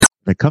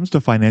When it comes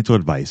to financial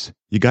advice,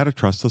 you got to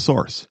trust the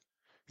source.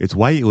 It's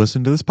why you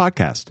listen to this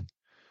podcast.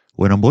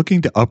 When I'm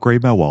looking to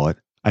upgrade my wallet,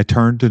 I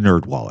turn to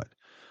NerdWallet.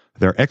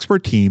 Their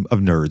expert team of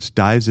nerds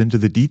dives into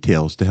the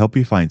details to help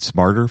you find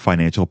smarter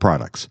financial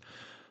products.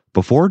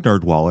 Before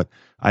NerdWallet,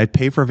 I'd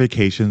pay for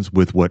vacations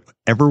with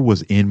whatever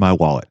was in my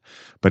wallet,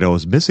 but I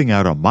was missing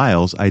out on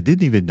miles I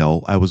didn't even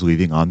know I was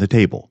leaving on the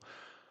table.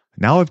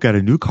 Now I've got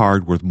a new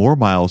card worth more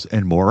miles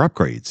and more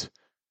upgrades.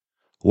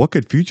 What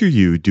could future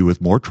you do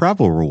with more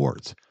travel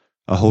rewards?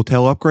 A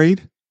hotel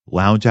upgrade?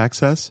 Lounge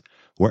access?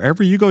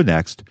 Wherever you go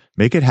next,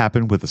 make it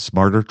happen with a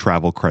smarter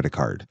travel credit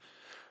card.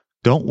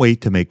 Don't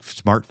wait to make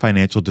smart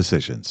financial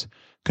decisions.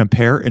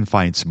 Compare and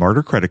find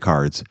smarter credit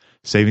cards,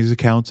 savings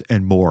accounts,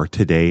 and more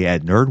today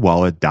at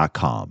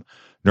nerdwallet.com.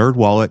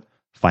 NerdWallet,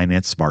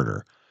 finance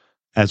smarter.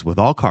 As with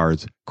all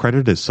cards,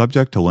 credit is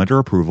subject to lender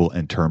approval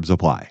and terms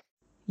apply.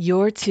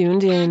 You're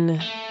tuned in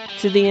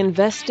to the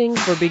Investing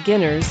for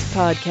Beginners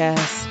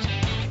podcast.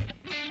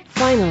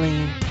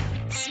 Finally,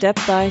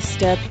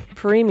 step-by-step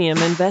premium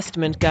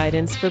investment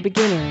guidance for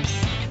beginners.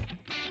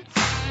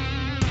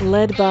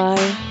 Led by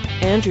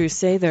Andrew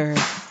Sather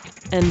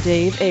and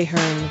Dave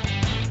Ahern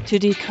to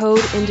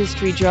decode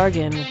industry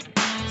jargon,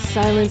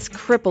 silence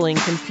crippling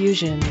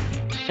confusion,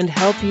 and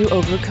help you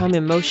overcome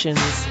emotions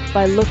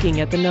by looking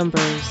at the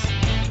numbers.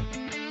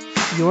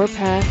 Your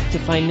path to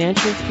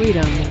financial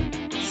freedom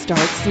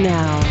starts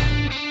now.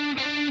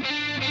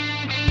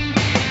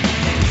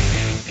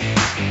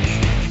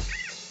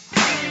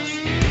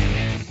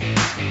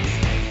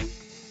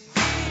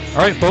 All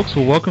right, folks,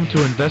 well, welcome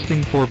to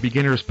Investing for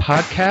Beginners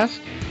podcast.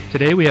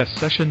 Today we have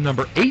session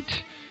number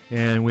 8,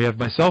 and we have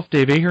myself,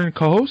 Dave Ahern,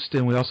 co-host,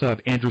 and we also have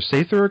Andrew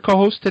Sather,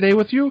 co-host today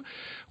with you.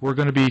 We're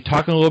going to be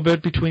talking a little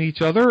bit between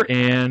each other,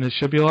 and it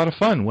should be a lot of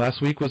fun.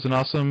 Last week was an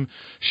awesome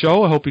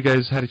show. I hope you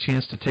guys had a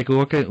chance to take a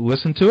look at it,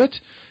 listen to it.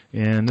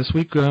 And this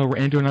week,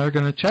 Andrew and I are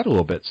going to chat a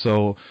little bit.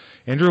 So,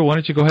 Andrew, why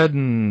don't you go ahead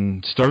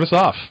and start us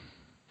off?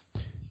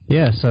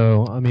 Yeah,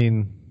 so,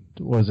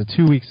 was it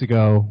 2 weeks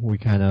ago, we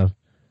kind of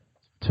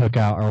took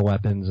out our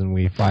weapons and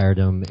we fired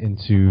them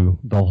into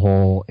the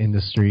whole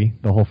industry,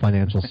 the whole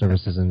financial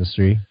services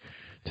industry.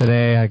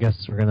 Today, I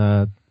guess we're going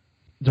to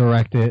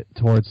direct it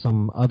towards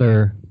some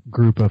other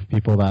group of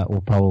people that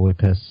will probably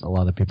piss a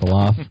lot of people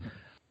off.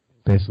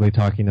 Basically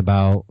talking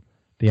about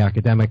the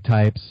academic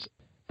types,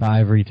 the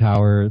ivory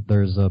tower.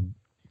 There's a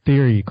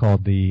theory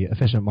called the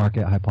efficient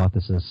market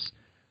hypothesis,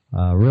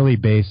 really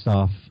based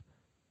off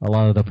a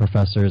lot of the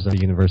professors at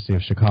the University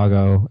of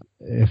Chicago.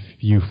 If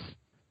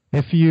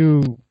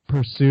you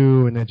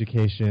pursue an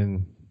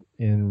education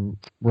in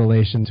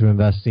relation to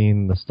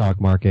investing, the stock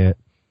market,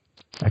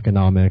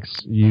 economics,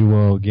 you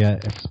will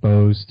get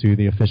exposed to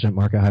the efficient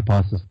market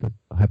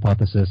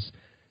hypothesis.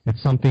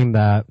 It's something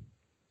that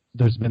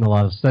there's been a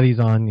lot of studies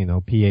on,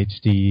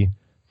 PhD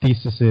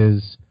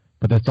theses,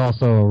 but it's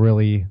also a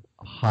really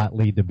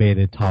hotly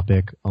debated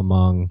topic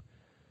among,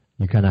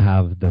 you kind of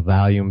have the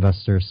value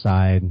investor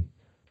side,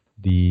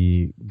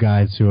 the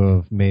guys who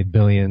have made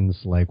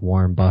billions like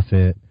Warren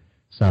Buffett,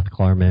 Seth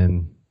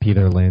Klarman,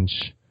 Peter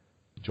Lynch,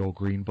 Joel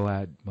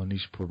Greenblatt,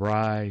 Manish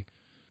Pabrai,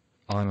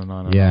 on and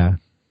on and yeah. on.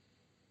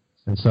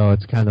 And so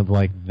it's kind of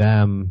like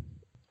them,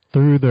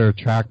 through their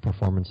track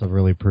performance, have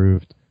really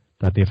proved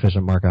that the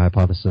efficient market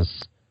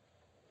hypothesis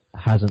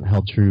hasn't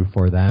held true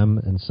for them.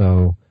 And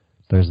so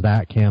there's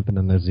that camp, and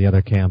then there's the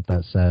other camp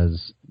that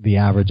says the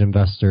average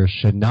investor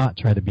should not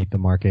try to beat the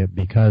market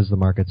because the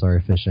markets are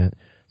efficient.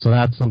 So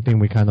that's something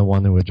we kind of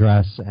want to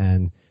address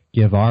and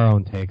give our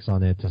own takes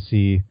on it to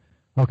see,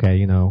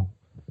 okay,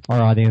 our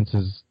audience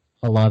is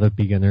a lot of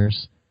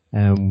beginners,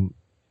 and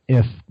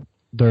if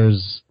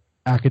there's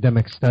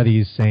academic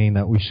studies saying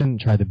that we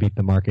shouldn't try to beat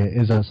the market,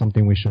 is that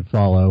something we should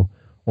follow,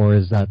 or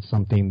is that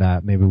something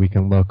that maybe we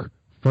can look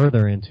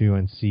further into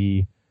and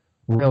see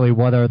really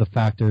what are the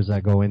factors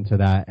that go into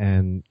that,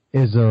 and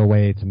is there a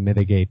way to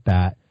mitigate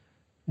that?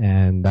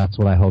 And that's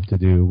what I hope to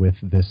do with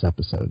this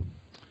episode.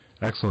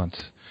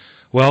 Excellent.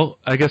 Well,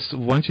 I guess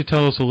why don't you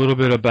tell us a little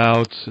bit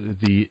about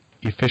the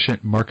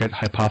efficient market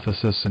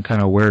hypothesis and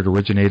kind of where it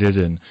originated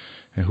and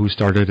who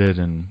started it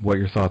and what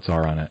your thoughts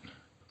are on it.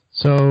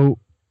 So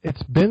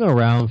it's been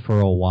around for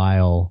a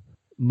while.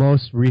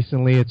 Most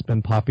recently it's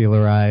been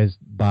popularized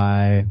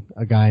by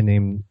a guy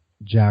named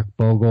Jack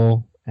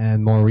Bogle,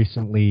 and more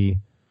recently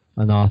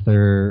an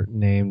author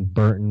named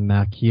Burton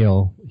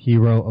McKeel. He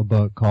wrote a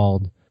book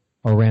called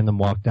A Random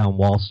Walk Down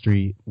Wall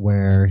Street,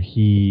 where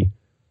he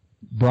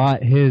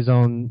brought his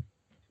own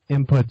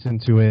inputs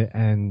into it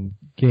and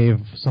gave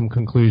some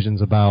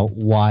conclusions about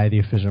why the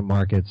efficient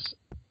markets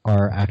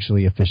are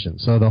actually efficient.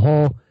 So the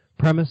whole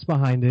premise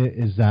behind it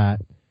is that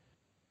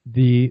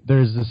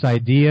there's this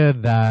idea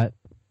that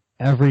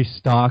every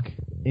stock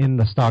in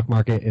the stock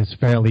market is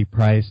fairly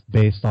priced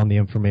based on the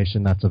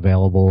information that's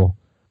available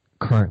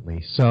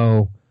currently.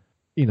 So,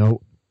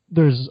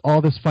 there's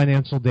all this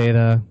financial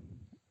data.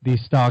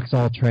 These stocks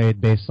all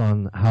trade based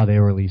on how they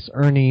release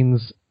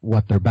earnings,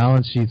 what their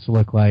balance sheets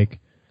look like.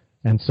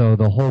 And so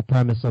the whole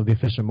premise of the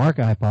efficient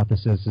market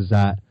hypothesis is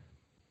that,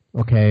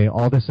 okay,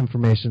 all this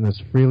information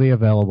is freely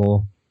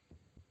available.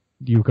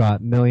 you've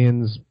got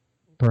millions,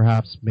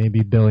 perhaps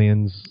maybe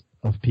billions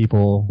of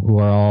people who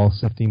are all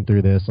sifting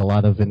through this. A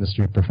lot of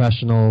industry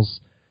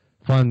professionals,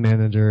 fund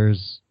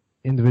managers,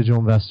 individual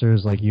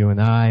investors like you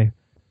and I,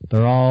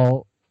 they're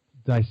all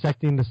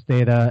dissecting this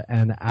data,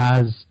 and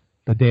as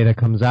the data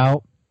comes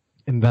out,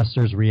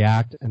 investors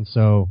react. And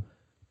so,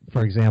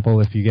 for example,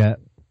 if you get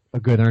a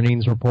good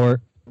earnings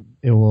report,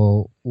 it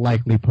will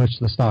likely push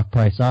the stock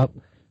price up.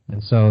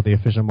 And so the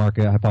efficient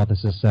market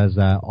hypothesis says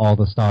that all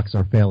the stocks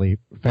are fairly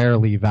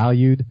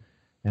valued,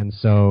 and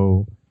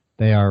so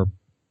they are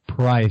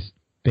priced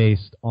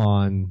based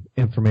on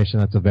information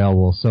that's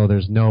available. So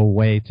there's no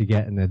way to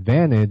get an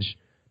advantage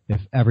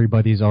if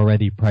everybody's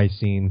already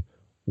pricing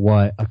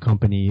what a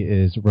company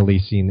is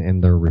releasing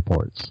in their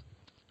reports.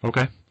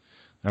 Okay.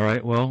 All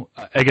right. Well,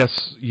 I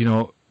guess,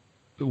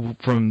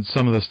 from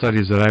some of the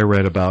studies that I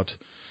read about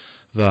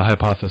the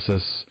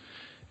hypothesis,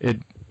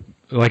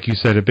 like you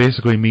said, it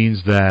basically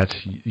means that,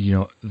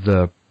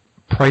 the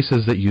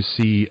prices that you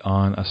see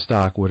on a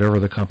stock, whatever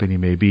the company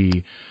may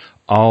be,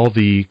 all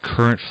the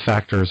current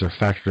factors are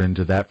factored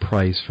into that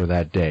price for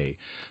that day.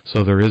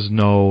 So there is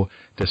no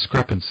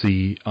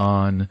discrepancy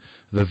on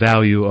the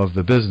value of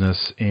the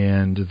business,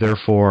 and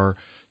therefore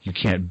you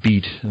can't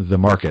beat the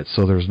market.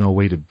 So there's no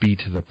way to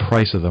beat the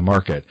price of the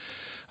market.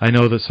 I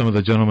know that some of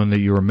the gentlemen that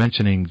you were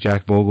mentioning,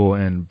 Jack Bogle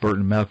and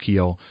Burton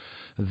Malkiel,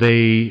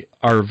 they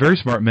are very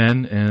smart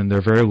men, and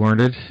they're very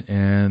learned,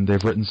 and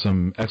they've written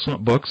some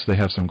excellent books. They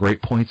have some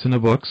great points in the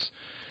books.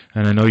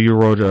 And I know you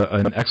wrote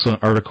an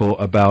excellent article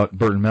about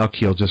Burton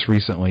Malkiel just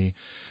recently,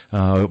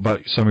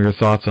 about some of your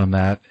thoughts on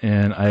that.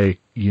 And I,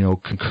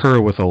 concur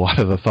with a lot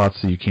of the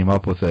thoughts that you came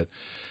up with it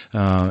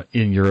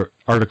in your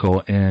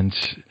article. And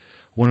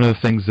one of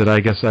the things that I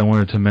guess I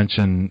wanted to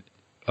mention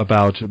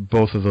about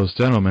both of those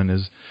gentlemen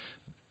is,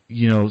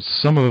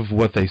 some of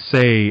what they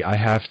say I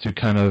have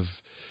to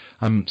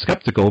I'm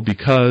skeptical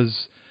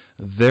because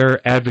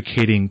they're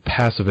advocating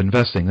passive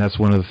investing. That's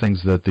one of the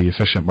things that the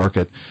efficient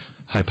market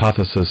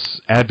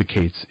hypothesis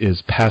advocates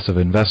is passive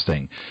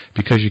investing.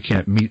 Because you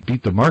can't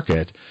beat the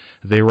market,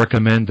 they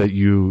recommend that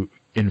you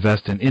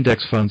invest in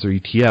index funds or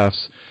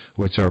ETFs,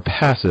 which are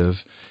passive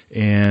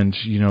and,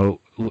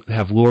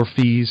 have lower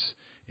fees,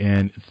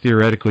 and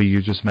theoretically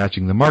you're just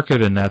matching the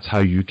market, and that's how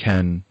you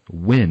can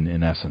win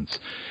in essence.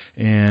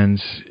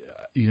 And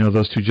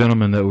those two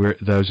gentlemen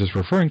that I was just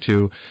referring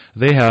to,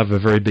 they have a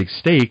very big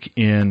stake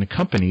in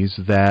companies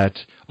that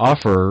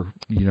offer,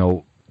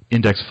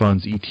 index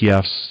funds,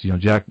 ETFs.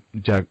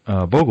 Jack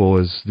Bogle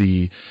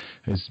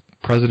is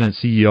president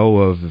CEO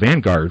of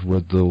Vanguard,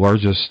 with the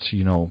largest,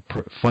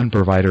 fund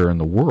provider in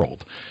the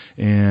world.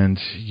 And,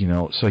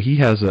 so he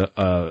has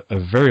a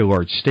very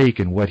large stake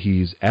in what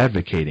he's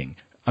advocating.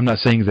 I'm not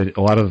saying that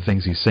a lot of the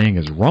things he's saying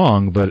is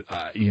wrong, but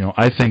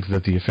I think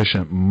that the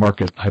efficient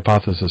market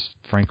hypothesis,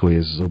 frankly,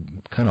 is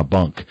kind of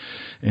bunk.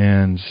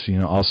 And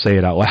I'll say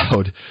it out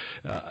loud.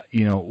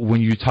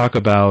 When you talk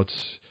about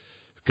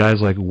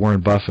guys like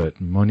Warren Buffett,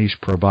 Monish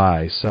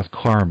Prabhai, Seth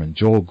Klarman,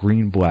 Joel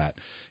Greenblatt,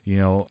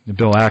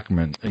 Bill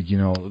Ackman,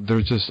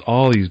 there's just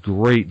all these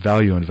great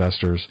value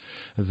investors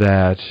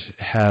that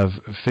have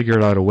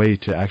figured out a way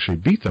to actually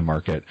beat the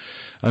market.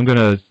 I'm going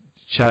to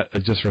chat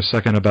just for a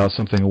second about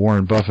something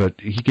Warren Buffett.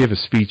 He gave a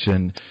speech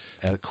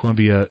at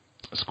Columbia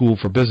School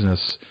for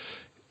Business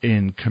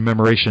in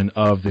commemoration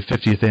of the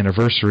 50th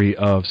anniversary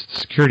of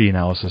Security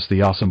Analysis,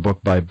 the awesome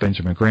book by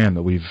Benjamin Graham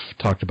that we've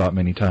talked about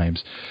many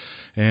times.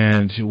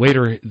 And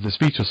later, the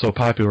speech was so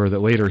popular that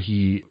later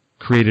he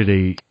created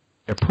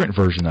a print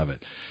version of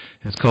it.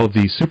 It's called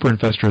The Super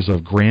Investors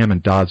of Graham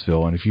and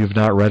Doddsville, and if you have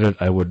not read it,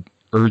 I would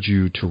urge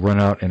you to run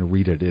out and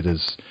read it. It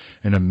is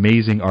an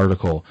amazing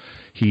article.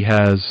 He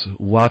has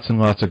lots and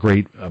lots of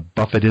great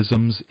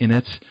Buffettisms in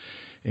it,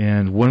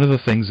 and one of the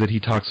things that he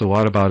talks a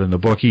lot about in the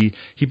book, he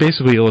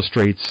basically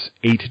illustrates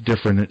 8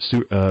 different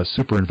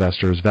super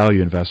investors,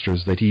 value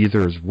investors, that he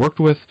either has worked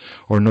with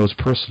or knows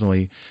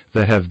personally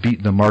that have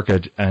beaten the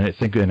market, and I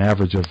think an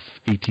average of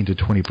 18 to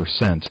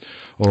 20%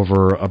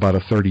 over about a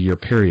 30-year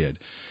period.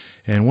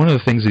 And one of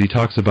the things that he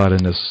talks about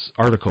in this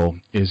article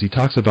is he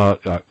talks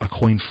about a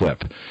coin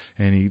flip,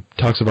 and he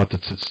talks about the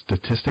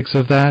statistics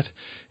of that,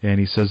 and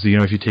he says,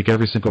 if you take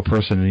every single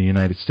person in the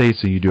United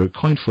States and you do a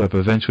coin flip,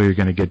 eventually you're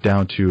going to get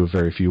down to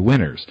very few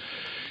winners.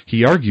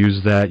 He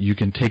argues that you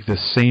can take the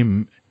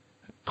same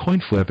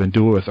coin flip and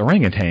do it with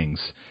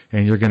orangutans,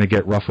 and you're going to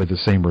get roughly the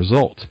same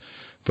result.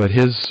 But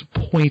his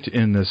point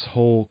in this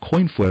whole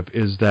coin flip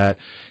is that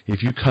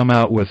if you come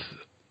out with,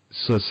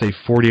 so let's say,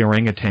 40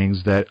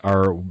 orangutans that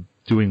are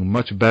doing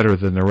much better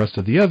than the rest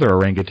of the other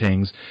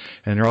orangutans,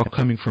 and they're all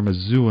coming from a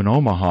zoo in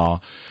Omaha,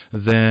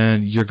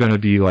 then you're going to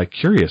be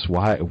curious,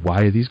 why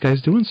are these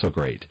guys doing so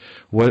great?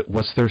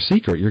 What's their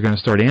secret? You're going to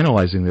start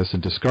analyzing this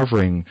and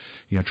discovering,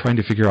 trying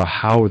to figure out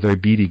how they're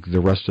beating the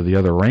rest of the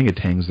other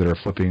orangutans that are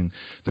flipping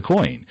the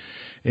coin.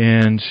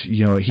 And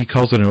he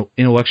calls it an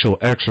intellectual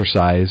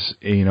exercise,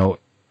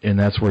 and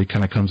that's where he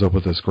kind of comes up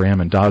with this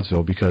Graham and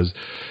Doddsville, because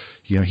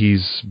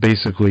he's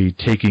basically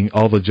taking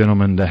all the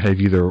gentlemen that have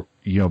either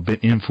been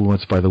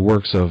influenced by the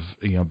works of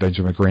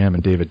Benjamin Graham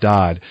and David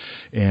Dodd,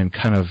 and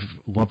kind of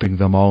lumping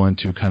them all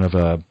into kind of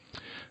a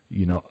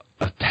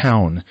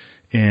town.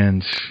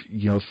 And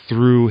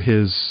through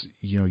his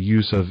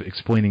use of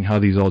explaining how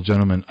these old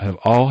gentlemen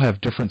all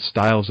have different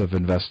styles of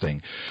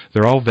investing.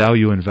 They're all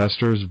value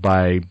investors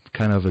by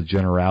kind of a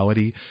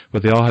generality,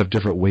 but they all have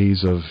different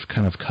ways of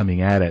kind of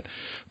coming at it.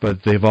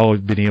 But they've all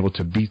been able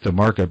to beat the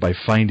market by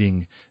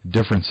finding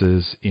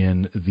differences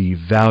in the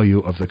value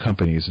of the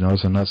companies.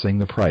 Notice I'm not saying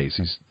the price.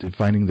 He's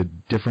finding the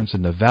difference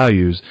in the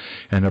values,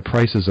 and the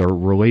prices are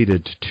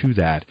related to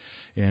that.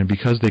 And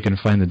because they can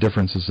find the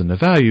differences in the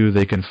value,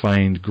 they can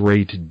find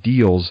great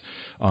deals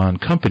on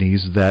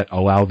companies that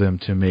allow them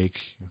to make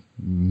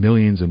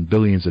millions and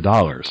billions of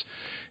dollars.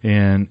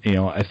 And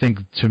I think,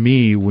 to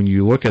me, when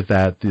you look at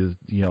that,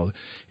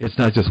 it's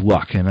not just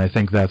luck. And I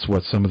think that's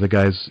what some of the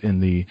guys in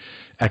the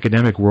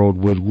academic world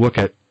would look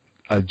at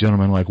a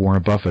gentleman like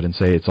Warren Buffett and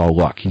say it's all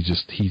luck. He's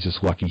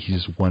just lucky.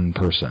 He's just one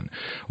person,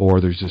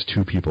 or there's just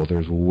two people.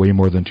 There's way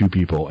more than two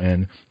people.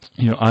 And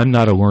I'm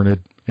not a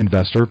learned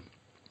investor.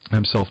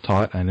 I'm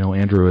self-taught. I know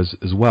Andrew is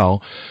as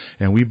well,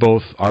 and we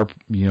both our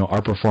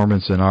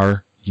performance in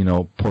our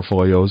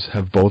portfolios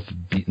have both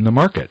beaten the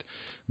market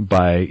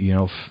by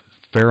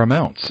fair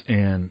amounts,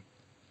 and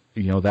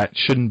that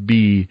shouldn't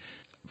be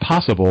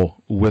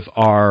possible with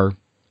our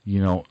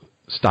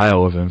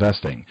style of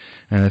investing.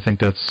 And I think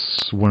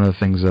that's one of the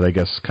things that I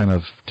guess kind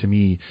of, to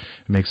me,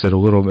 makes it a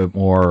little bit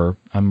more.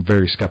 I'm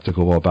very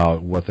skeptical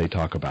about what they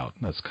talk about.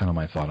 That's kind of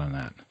my thought on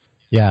that.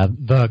 Yeah,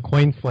 the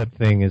coin flip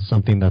thing is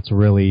something that's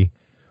really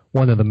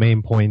one of the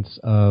main points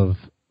of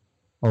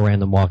A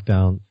Random Walk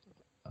Down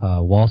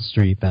Wall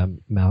Street that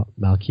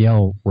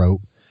Malkiel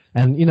wrote.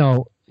 And,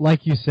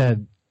 like you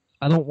said,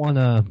 I don't want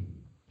to...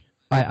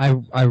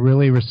 I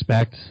really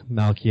respect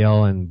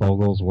Malkiel and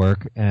Bogle's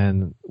work,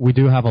 and we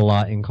do have a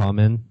lot in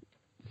common.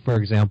 For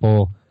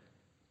example,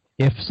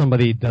 if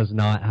somebody does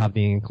not have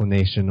the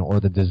inclination or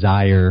the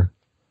desire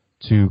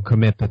to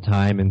commit the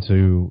time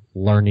into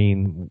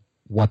learning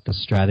what the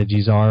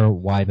strategies are,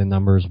 why the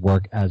numbers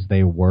work as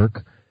they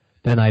work,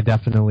 then I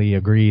definitely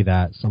agree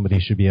that somebody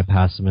should be a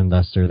passive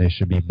investor. They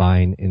should be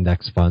buying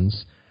index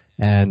funds,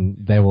 and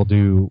they will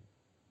do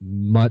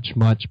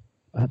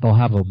they'll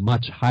have a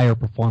much higher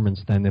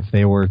performance than if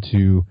they were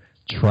to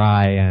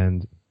try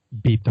and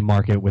beat the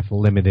market with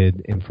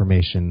limited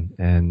information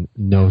and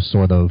no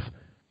sort of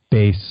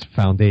base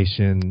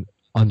foundation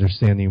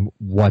understanding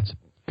what's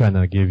going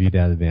to give you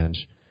that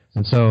advantage.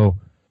 And so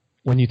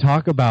when you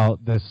talk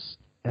about this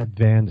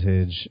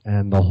advantage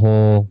and the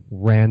whole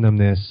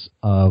randomness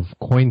of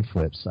coin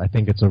flips, I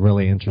think it's a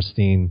really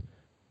interesting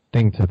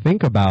thing to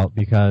think about,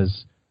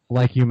 because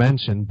like you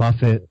mentioned,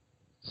 Buffett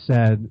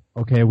said,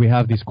 okay, we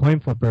have these coin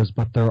flippers,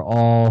 but they're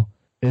all,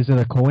 is it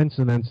a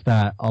coincidence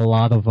that a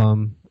lot of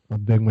them, a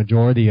big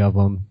majority of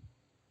them,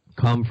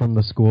 come from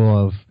the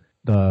school of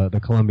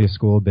the Columbia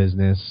School of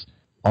Business,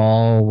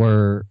 all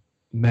were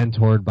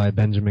mentored by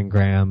Benjamin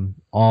Graham,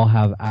 all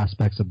have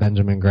aspects of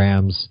Benjamin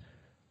Graham's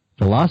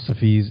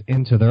philosophies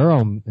into their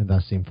own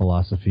investing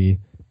philosophy?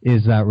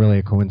 Is that really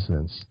a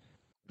coincidence?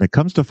 When it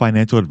comes to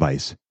financial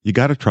advice, you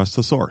got to trust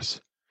the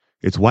source.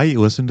 It's why you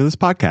listen to this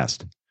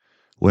podcast.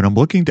 When I'm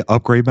looking to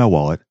upgrade my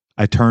wallet,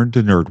 I turn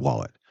to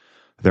NerdWallet.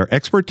 Their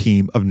expert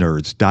team of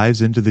nerds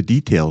dives into the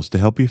details to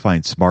help you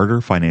find smarter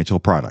financial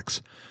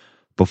products.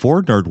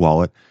 Before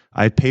NerdWallet,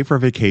 I'd pay for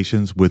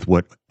vacations with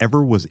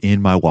whatever was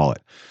in my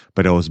wallet,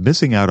 but I was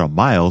missing out on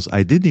miles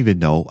I didn't even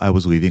know I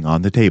was leaving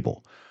on the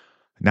table.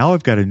 Now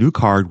I've got a new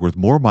card with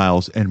more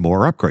miles and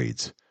more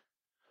upgrades.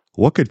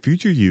 What could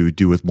future you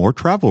do with more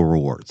travel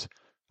rewards?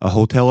 A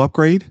hotel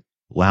upgrade?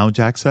 Lounge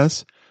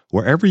access?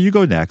 Wherever you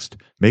go next,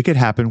 make it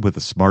happen with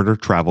a smarter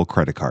travel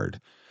credit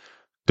card.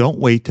 Don't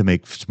wait to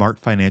make smart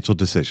financial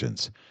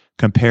decisions.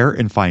 Compare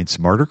and find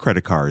smarter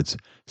credit cards,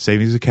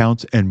 savings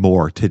accounts, and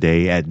more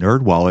today at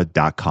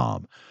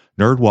nerdwallet.com.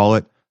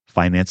 NerdWallet,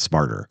 finance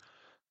smarter.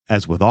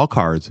 As with all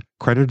cards,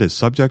 credit is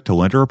subject to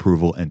lender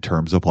approval and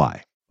terms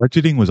apply.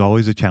 Budgeting was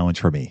always a challenge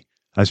for me.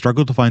 I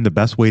struggled to find the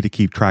best way to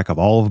keep track of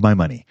all of my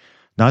money,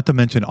 not to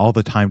mention all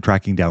the time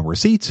tracking down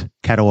receipts,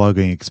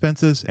 cataloging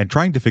expenses, and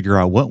trying to figure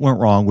out what went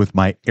wrong with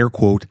my air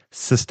quote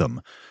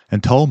system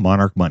until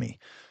Monarch Money.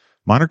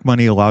 Monarch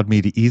Money allowed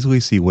me to easily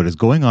see what is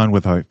going on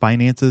with my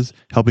finances,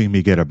 helping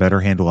me get a better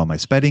handle on my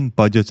spending,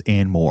 budgets,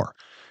 and more.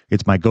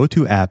 It's my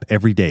go-to app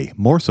every day,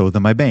 more so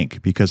than my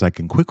bank, because I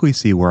can quickly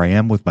see where I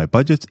am with my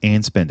budgets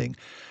and spending,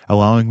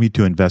 allowing me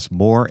to invest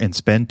more and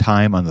spend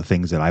time on the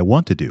things that I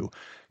want to do.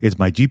 It's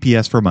my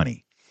GPS for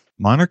money.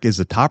 Monarch is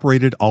the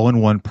top-rated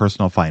all-in-one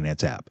personal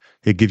finance app.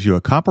 It gives you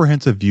a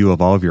comprehensive view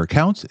of all of your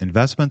accounts,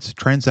 investments,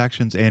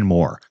 transactions, and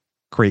more.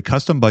 Create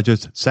custom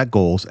budgets, set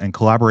goals, and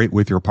collaborate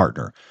with your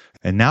partner.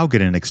 And now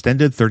get an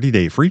extended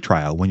 30-day free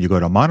trial when you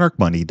go to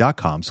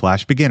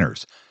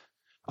monarchmoney.com/beginners.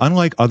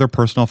 Unlike other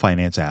personal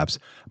finance apps,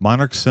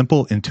 Monarch's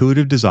simple,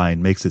 intuitive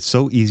design makes it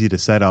so easy to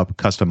set up,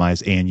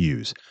 customize, and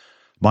use.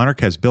 Monarch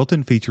has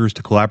built-in features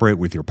to collaborate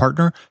with your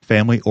partner,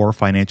 family, or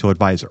financial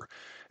advisor.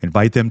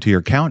 Invite them to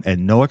your account at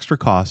no extra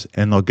cost,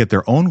 and they'll get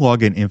their own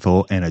login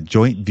info and a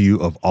joint view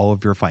of all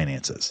of your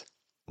finances.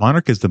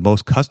 Monarch is the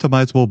most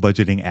customizable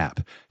budgeting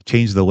app.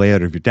 Change the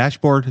layout of your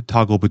dashboard,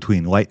 toggle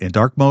between light and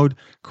dark mode,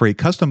 create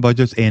custom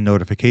budgets and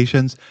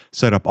notifications,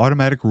 set up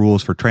automatic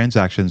rules for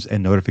transactions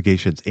and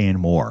notifications, and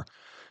more.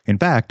 In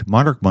fact,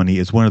 Monarch Money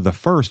is one of the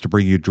first to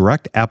bring you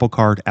direct Apple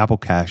Card, Apple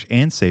Cash,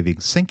 and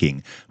savings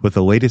syncing with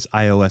the latest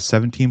iOS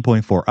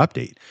 17.4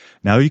 update.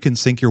 Now you can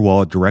sync your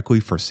wallet directly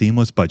for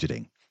seamless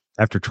budgeting.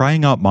 After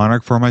trying out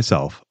Monarch for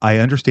myself, I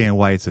understand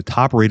why it's a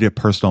top-rated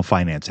personal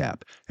finance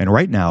app. And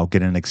right now,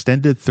 get an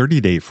extended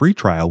 30-day free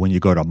trial when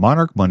you go to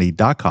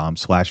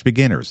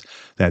monarchmoney.com/beginners.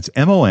 That's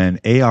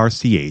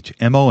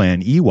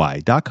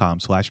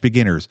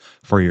monarchmoney.com/beginners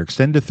for your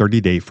extended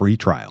 30-day free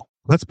trial.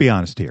 Let's be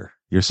honest here.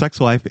 Your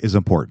sex life is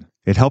important.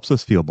 It helps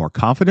us feel more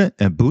confident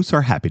and boosts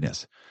our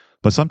happiness.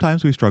 But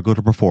sometimes we struggle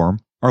to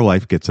perform. Our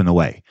life gets in the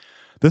way.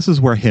 This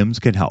is where Hims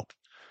can help.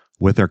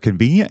 With their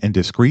convenient and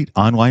discreet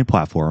online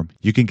platform,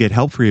 you can get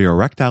help for your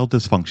erectile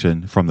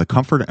dysfunction from the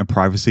comfort and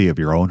privacy of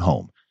your own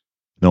home.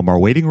 No more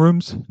waiting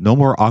rooms, no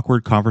more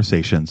awkward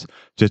conversations,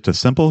 just a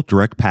simple,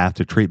 direct path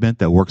to treatment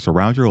that works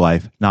around your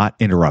life, not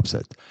interrupts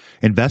it.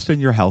 Invest in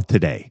your health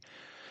today.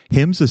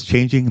 Hims is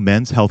changing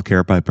men's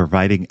healthcare by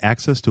providing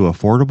access to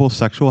affordable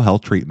sexual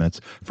health treatments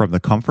from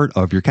the comfort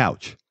of your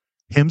couch.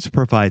 Hims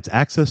provides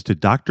access to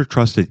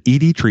doctor-trusted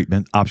ED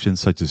treatment options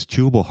such as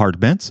chewable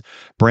hard mints,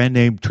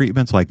 brand-name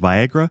treatments like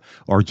Viagra,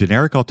 or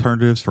generic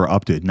alternatives for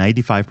up to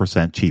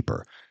 95%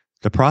 cheaper.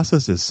 The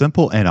process is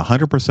simple and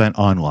 100%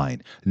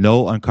 online.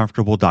 No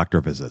uncomfortable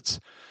doctor visits.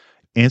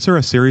 Answer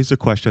a series of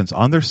questions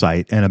on their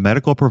site, and a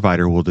medical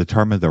provider will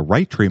determine the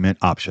right treatment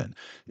option.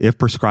 If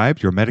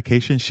prescribed, your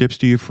medication ships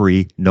to you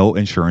free. No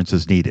insurance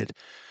is needed.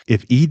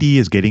 If ED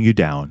is getting you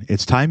down,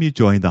 it's time you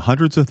join the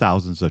hundreds of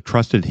thousands of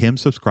trusted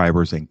Hims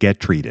subscribers and get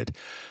treated.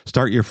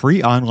 Start your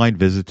free online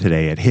visit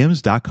today at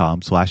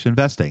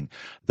hims.com/investing.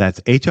 That's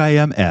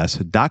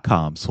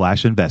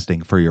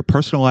HIMS.com/investing for your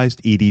personalized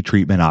ED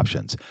treatment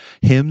options.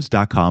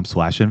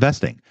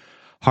 hims.com/investing.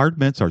 Hard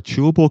mints are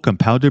chewable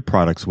compounded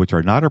products which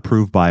are not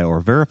approved by or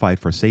verified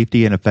for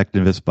safety and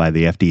effectiveness by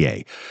the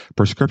FDA.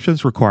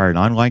 Prescriptions require an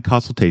online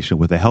consultation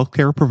with a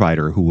healthcare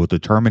provider who will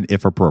determine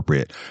if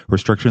appropriate.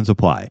 Restrictions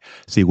apply.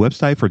 See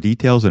website for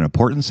details and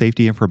important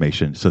safety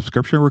information.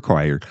 Subscription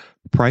required.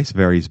 Price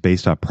varies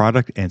based on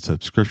product and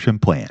subscription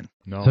plan.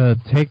 No. To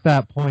take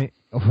that point,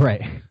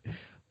 right.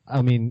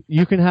 I mean,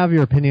 you can have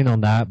your opinion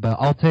on that, but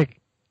I'll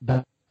take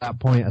that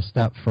point a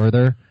step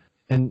further.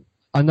 And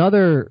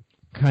another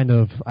kind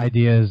of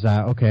idea is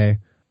that, okay,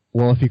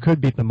 well, if you could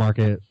beat the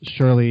market,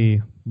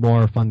 surely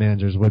more fund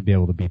managers would be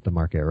able to beat the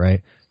market,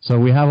 right? So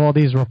we have all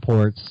these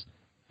reports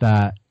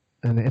that,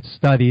 and it's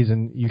studies,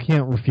 and you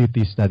can't refute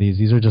these studies.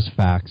 These are just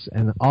facts.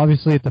 And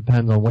obviously it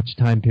depends on which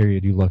time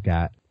period you look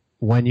at.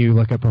 When you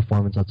look at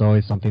performance, that's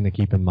always something to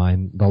keep in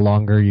mind. The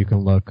longer you can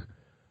look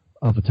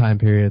of a time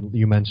period,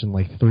 you mentioned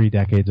like 3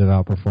 decades of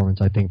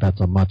outperformance. I think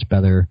that's a much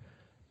better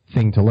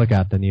thing to look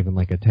at than even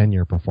like a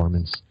 10-year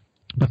performance.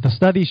 But the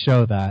studies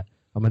show that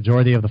a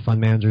majority of the fund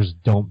managers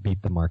don't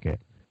beat the market.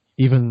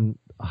 Even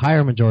a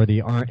higher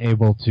majority aren't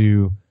able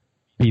to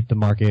beat the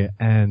market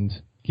and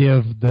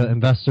give the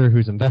investor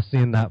who's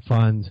investing in that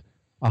fund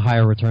a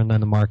higher return than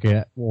the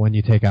market when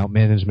you take out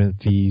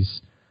management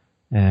fees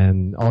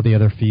and all the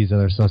other fees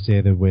that are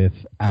associated with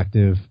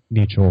active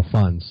mutual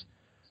funds.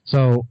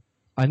 So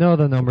I know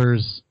the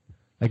numbers,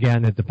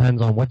 again, it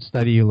depends on what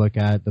study you look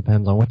at,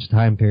 depends on which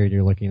time period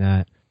you're looking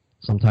at.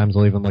 Sometimes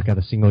they'll even look at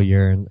a single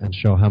year and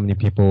show how many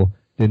people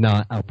did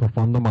not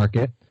outperform the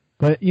market.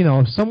 But, you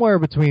know, somewhere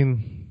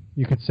between,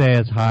 you could say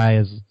as high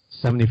as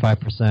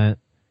 75%,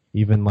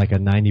 even like a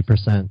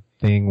 90%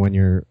 thing when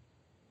you're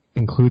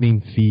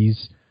including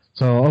fees.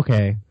 So,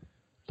 okay,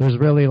 there's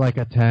really like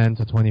a 10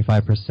 to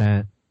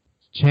 25%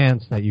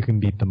 chance that you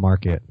can beat the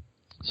market.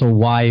 So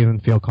why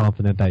even feel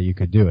confident that you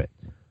could do it?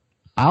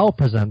 I'll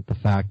present the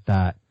fact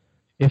that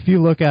if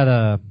you look at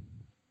a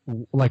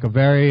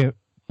very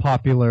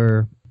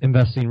popular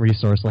investing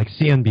resource like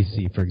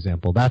CNBC, for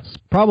example, that's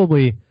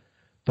probably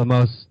the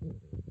most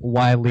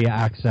widely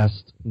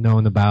accessed,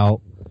 known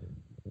about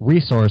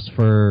resource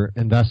for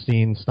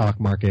investing stock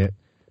market.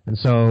 And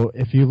so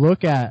if you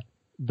look at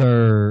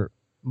their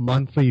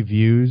monthly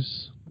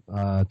views,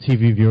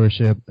 TV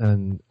viewership,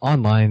 and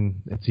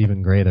online it's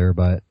even greater,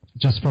 but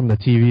just from the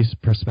TV's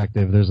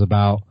perspective, there's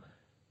about,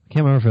 I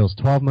can't remember if it was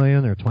 12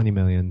 million or 20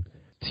 million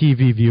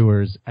TV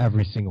viewers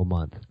every single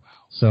month.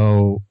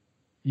 So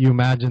you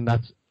imagine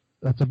that's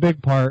a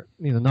big part.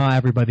 You know, not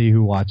everybody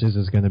who watches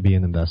is going to be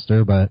an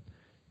investor, but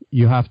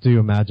you have to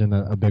imagine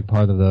that a big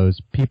part of those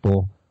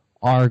people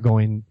are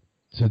going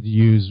to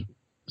use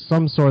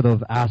some sort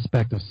of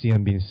aspect of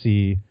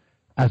CNBC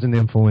as an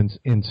influence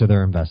into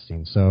their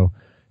investing. So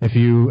if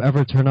you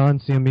ever turn on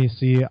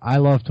CNBC, I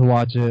love to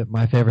watch it.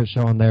 My favorite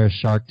show on there is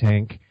Shark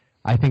Tank.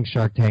 I think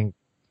Shark Tank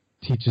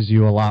teaches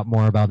you a lot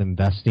more about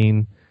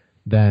investing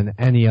than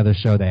any other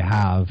show they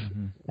have.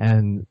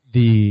 And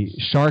the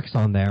sharks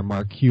on there,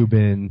 Mark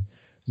Cuban,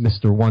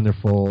 Mr.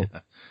 Wonderful,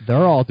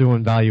 they're all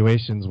doing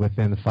valuations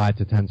within 5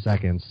 to 10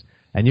 seconds.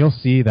 And you'll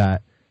see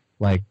that,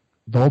 like,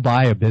 they'll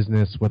buy a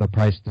business with a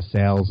price to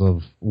sales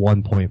of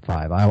 1.5.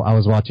 I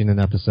was watching an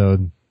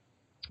episode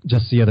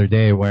just the other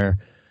day where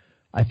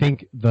I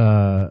think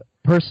the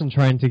person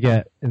trying to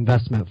get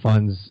investment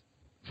funds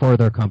for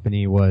their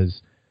company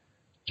was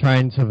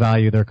trying to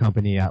value their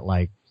company at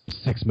like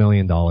 $6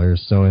 million.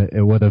 So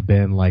it would have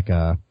been like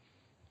a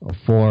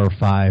 4 or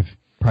 5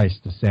 price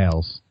to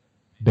sales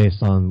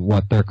based on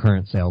what their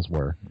current sales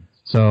were.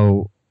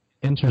 So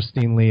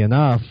interestingly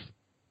enough,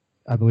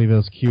 I believe it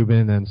was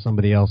Cuban and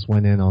somebody else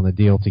went in on a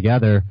deal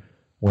together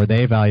where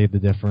they valued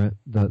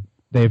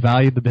they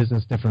valued the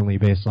business differently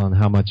based on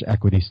how much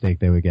equity stake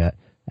they would get,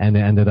 and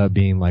it ended up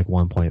being like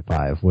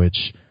 1.5,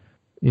 which,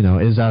 you know,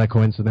 is that a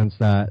coincidence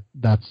that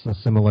that's a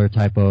similar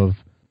type of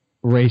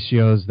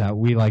ratios that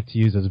we like to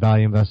use as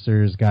value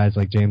investors? Guys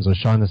like James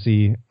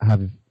O'Shaughnessy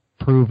have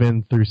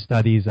proven through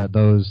studies that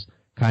those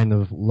kind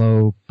of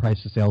low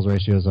price to sales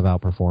ratios have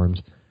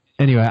outperformed.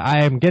 Anyway,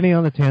 I am getting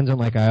on a tangent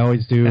like I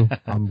always do.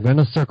 I'm going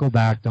to circle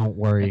back, don't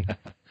worry.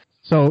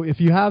 So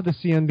if you have the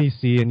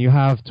CNBC and you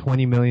have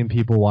 20 million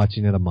people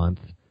watching it a month,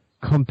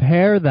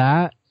 compare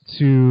that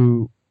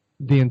to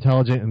the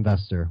Intelligent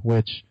Investor,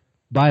 which,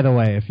 by the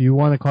way, if you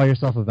want to call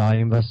yourself a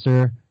value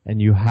investor and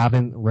you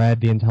haven't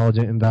read the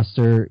Intelligent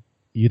Investor,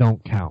 you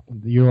don't count.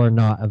 You are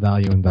not a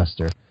value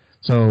investor.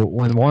 So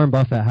when Warren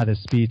Buffett had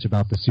his speech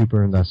about the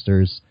super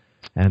investors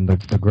and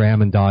the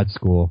Graham and Dodd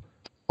school,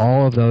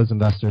 all of those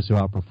investors who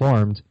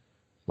outperformed,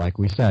 like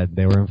we said,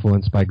 they were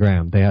influenced by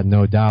Graham. They had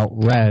no doubt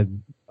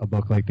read a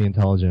book like The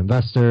Intelligent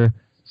Investor,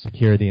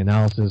 Security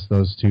Analysis,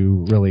 those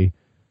two really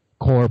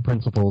core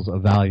principles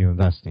of value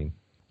investing.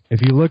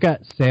 If you look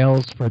at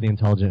sales for The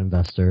Intelligent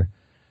Investor,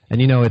 and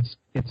you know it's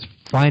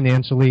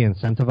financially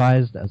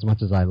incentivized, as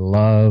much as I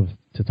love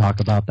to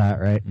talk about that,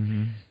 right?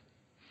 Mm-hmm.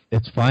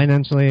 It's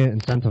financially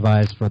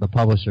incentivized for the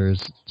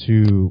publishers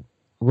to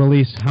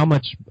release how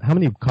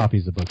many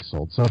copies the book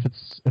sold. So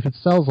if it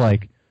sells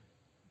like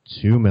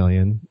 2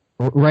 million,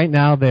 right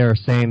now they're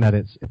saying that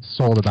it's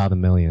sold about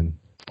 1 million,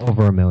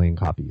 over 1 million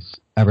copies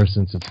ever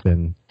since it's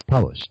been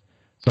published.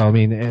 So I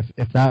mean,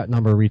 if that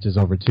number reaches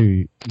over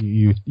 2,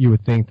 you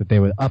would think that they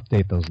would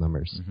update those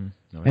numbers. Mm-hmm.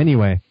 Oh, yeah.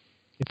 Anyway,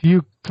 if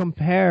you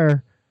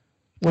compare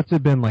what's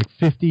it been like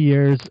 50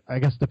 years, I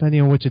guess depending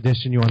on which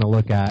edition you want to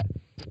look at,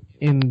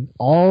 in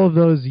all of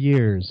those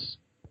years,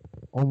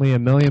 only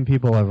 1 million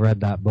people have read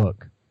that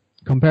book.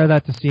 Compare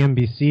that to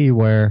CNBC,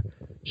 where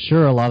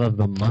sure, a lot of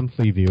the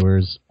monthly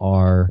viewers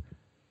are,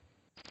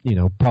 you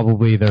know,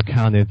 probably they're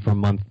counted from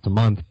month to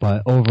month,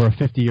 but over a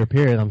 50-year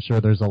period, I'm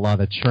sure there's a lot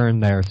of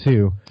churn there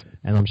too.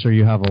 And I'm sure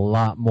you have a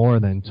lot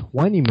more than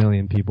 20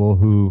 million people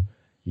who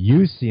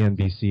use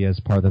CNBC as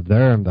part of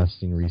their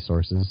investing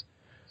resources.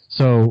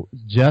 So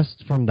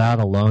just from that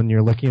alone,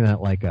 you're looking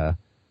at like a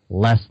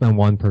less than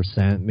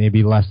 1%,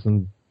 maybe less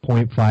than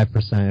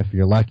 0.5% if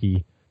you're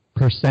lucky,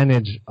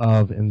 percentage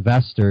of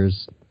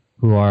investors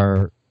who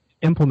are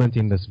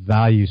implementing this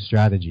value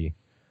strategy.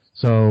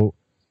 So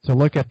to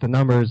look at the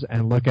numbers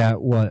and look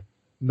at what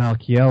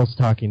Malkiel's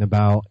talking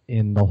about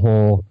in the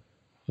whole,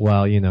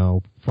 well, you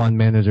know, fund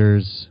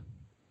managers,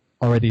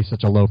 already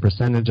such a low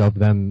percentage of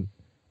them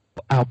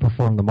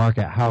outperform the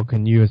market, how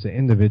can you as an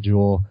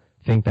individual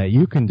think that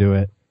you can do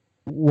it?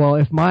 Well,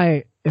 if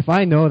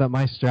I know that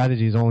my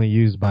strategy is only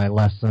used by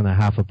less than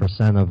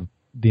 0.5% of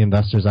the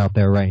investors out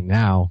there right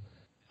now,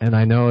 and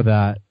I know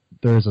that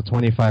there's a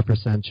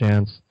 25%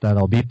 chance that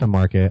I'll beat the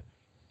market,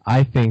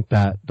 I think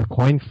that the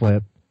coin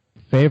flip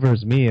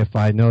favors me if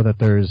I know that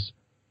there's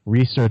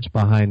research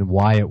behind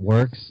why it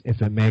works,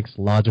 if it makes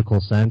logical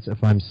sense,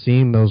 if I'm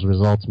seeing those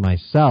results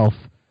myself,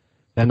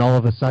 then all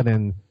of a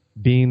sudden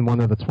being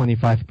one of the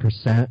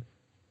 25%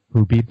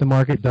 who beat the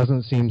market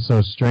doesn't seem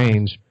so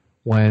strange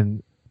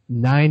when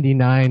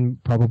 99,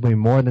 probably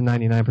more than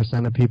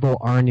 99% of people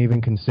aren't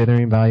even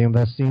considering value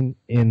investing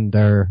in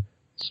their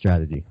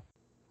strategy.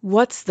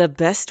 What's the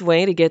best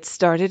way to get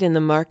started in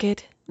the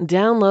market?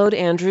 Download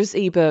Andrew's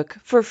ebook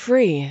for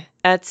free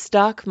at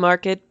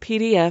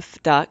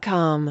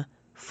stockmarketpdf.com.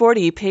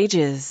 40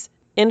 pages.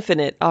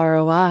 Infinite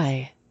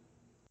ROI.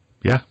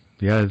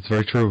 Yeah, it's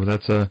very true.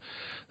 That's a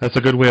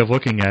good way of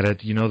looking at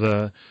it. You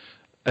know,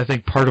 I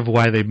think part of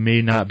why they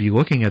may not be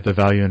looking at the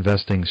value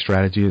investing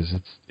strategy is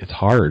it's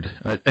hard.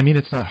 I mean,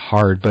 it's not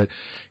hard, but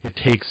it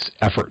takes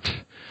effort.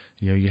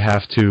 You know, you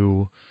have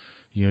to,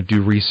 you know,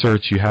 do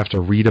research. You have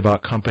to read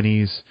about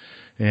companies,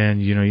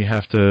 and you know, you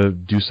have to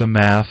do some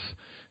math.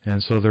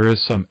 And so there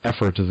is some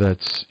effort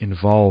that's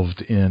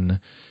involved in,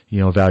 you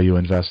know, value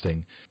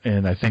investing.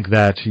 And I think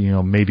that, you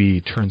know,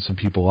 maybe turns some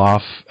people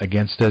off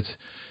against it.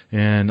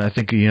 And I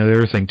think, you know, the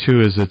other thing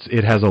too is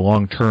it has a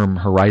long-term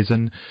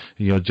horizon.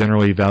 You know,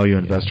 generally value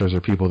investors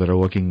are people that are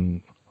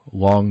looking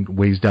long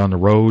ways down the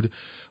road,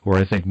 where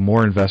I think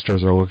more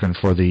investors are looking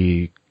for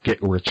the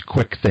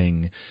get-rich-quick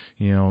thing.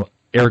 You know,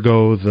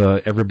 ergo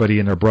everybody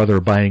and their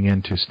brother buying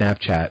into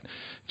Snapchat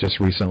just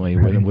recently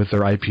with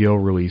their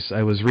IPO release.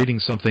 I was reading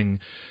something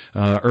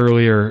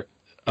earlier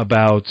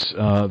about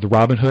the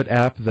Robinhood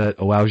app that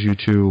allows you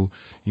to,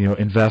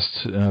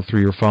 invest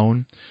through your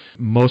phone.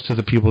 Most of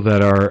the people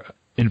that are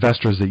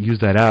investors that use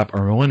that app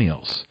are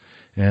millennials,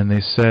 and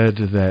they said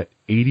that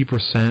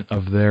 80%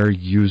 of their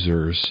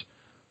users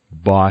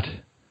bought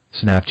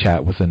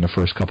Snapchat within the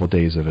first couple of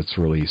days of its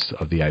release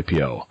of the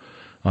IPO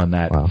on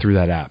that through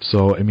that app.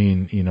 So I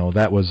mean,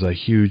 that was a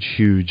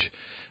huge.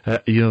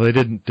 They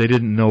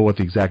didn't know what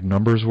the exact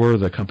numbers were.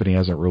 The company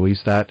hasn't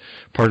released that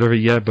part of it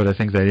yet, but I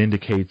think that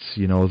indicates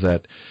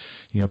that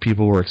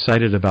people were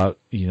excited about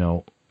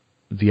the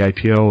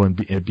IPO and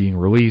it being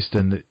released.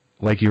 And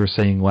like you were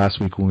saying last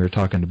week when we were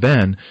talking to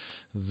Ben,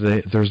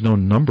 there's no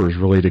numbers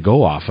really to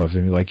go off of. I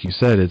mean, like you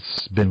said,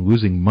 it's been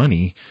losing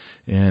money,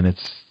 and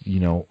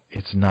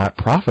it's not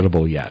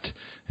profitable yet.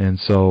 And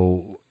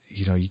so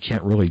you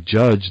can't really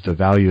judge the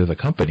value of the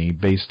company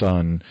based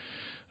on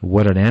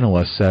what an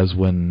analyst says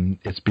when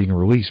it's being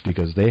released,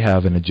 because they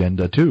have an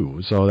agenda too.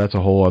 So that's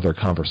a whole other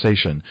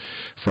conversation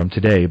from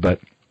today.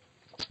 But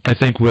I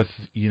think with,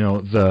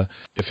 the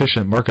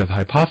efficient market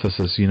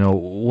hypothesis,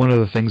 one of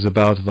the things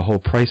about the whole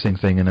pricing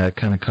thing, and that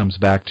kind of comes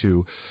back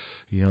to,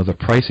 the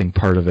pricing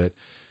part of it,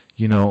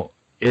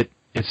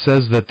 it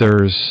says that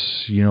there's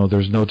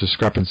no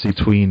discrepancy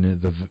between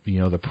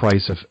the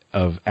price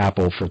of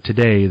Apple for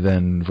today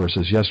then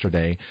versus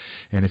yesterday.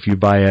 And if you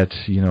buy it,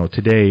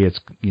 today,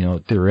 it's,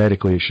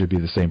 theoretically it should be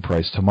the same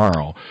price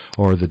tomorrow,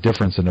 or the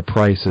difference in the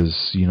price is,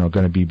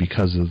 going to be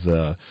because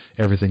of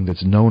everything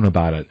that's known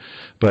about it.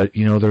 But,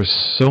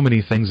 there's so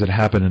many things that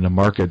happen in the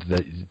market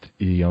that,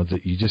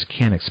 that you just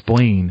can't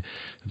explain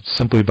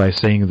simply by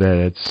saying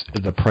that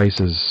the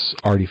price is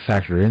already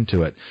factored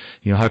into it.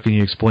 How can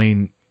you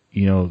explain,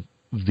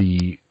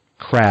 the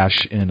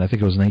crash in, I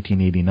think it was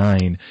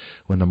 1989,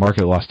 when the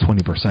market lost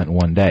 20% in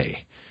one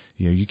day?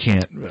 You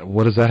can't.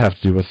 What does that have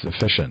to do with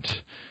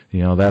efficient?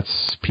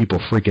 That's people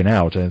freaking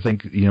out. And I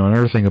think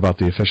another thing about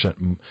the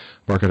efficient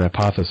market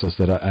hypothesis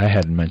that I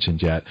hadn't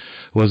mentioned yet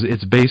was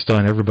it's based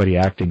on everybody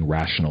acting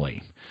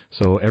rationally.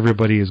 So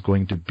everybody is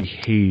going to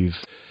behave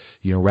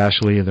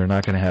rationally. They're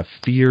not going to have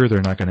fear.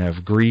 They're not going to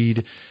have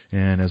greed.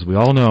 And as we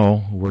all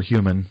know, we're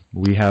human.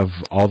 We have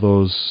all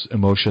those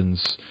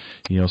emotions,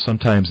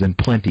 sometimes in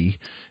plenty.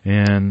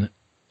 And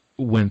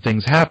when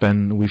things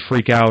happen, we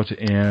freak out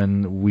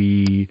and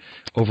we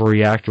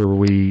overreact, or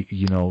we,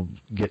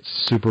 get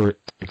super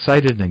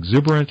excited and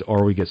exuberant,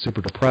 or we get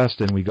super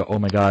depressed and we go, oh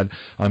my God,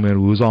 I'm going to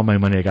lose all my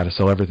money. I got to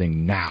sell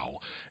everything now.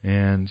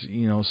 And,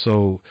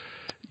 so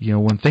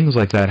when things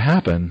like that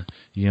happen,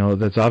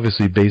 that's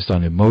obviously based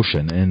on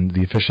emotion, and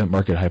the efficient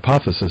market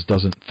hypothesis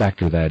doesn't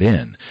factor that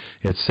in.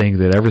 It's saying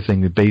that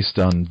everything based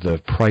on the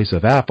price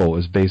of Apple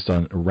is based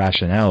on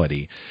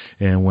rationality.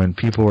 And when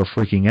people are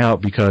freaking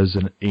out because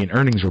an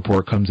earnings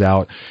report comes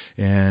out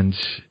and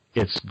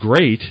it's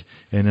great,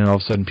 and then all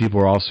of a sudden people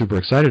are all super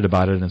excited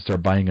about it and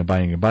start buying and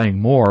buying and buying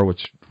more,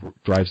 which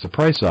drives the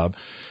price up.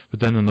 But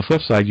then on the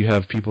flip side, you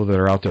have people that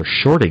are out there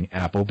shorting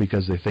Apple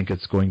because they think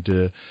it's going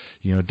to,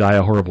 die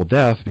a horrible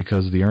death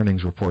because the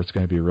earnings report's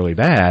going to be really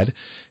bad.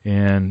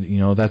 And,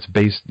 that's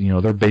based,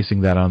 they're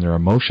basing that on their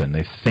emotion.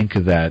 They think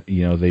that,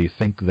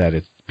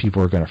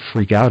 people are going to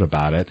freak out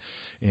about it,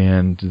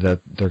 and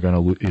that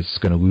it's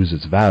going to lose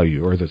its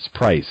value or its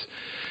price.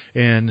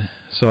 And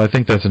so I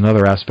think that's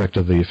another aspect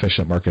of the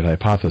efficient market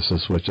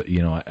hypothesis, which,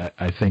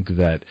 I think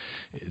that,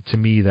 to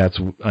me, that's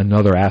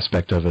another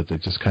aspect of it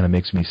that just kind of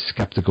makes me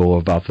skeptical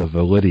about the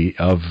validity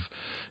of,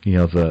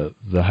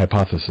 the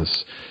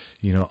hypothesis.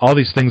 All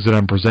these things that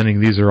I'm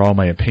presenting, these are all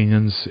my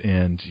opinions,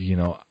 and,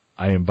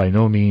 I am by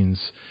no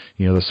means,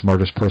 the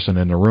smartest person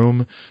in the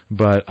room,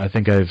 but I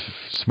think I'm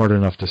smart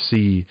enough to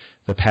see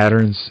the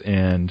patterns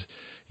and,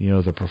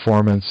 the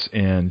performance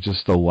and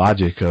just the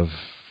logic of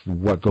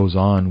what goes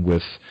on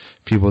with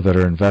people that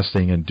are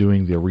investing and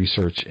doing their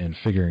research and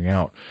figuring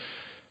out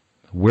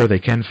where they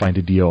can find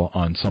a deal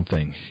on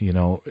something.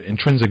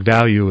 Intrinsic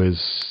value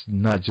is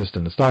not just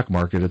in the stock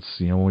market. It's,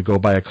 when we go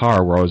buy a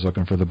car, we're always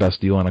looking for the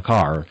best deal on a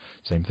car.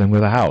 Same thing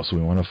with a house.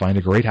 We want to find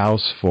a great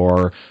house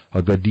for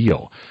a good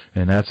deal.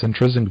 And that's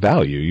intrinsic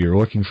value. You're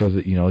looking for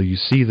you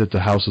see that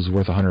the house is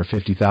worth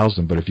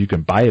 $150,000, but if you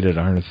can buy it at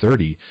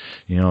 $130,000,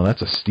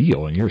 that's a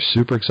steal and you're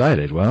super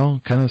excited.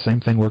 Well, kind of the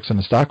same thing works in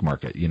the stock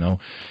market. You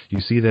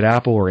see that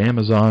Apple or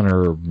Amazon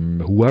or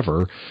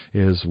whoever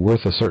is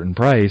worth a certain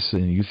price,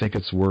 and you think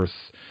it's worth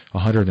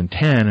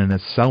 110 and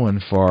it's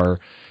selling for,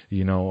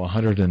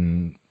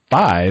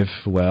 105,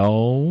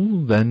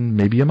 well, then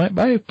maybe you might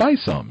buy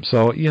some.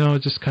 So,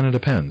 it just kind of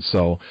depends.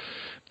 So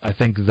I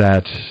think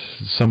that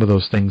some of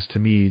those things to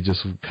me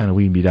just kind of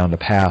lead me down the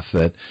path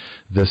that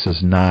this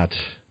is not,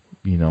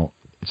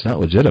 it's not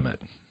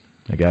legitimate,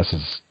 I guess,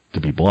 is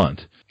to be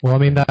blunt. Well, I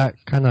mean, that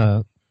kind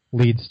of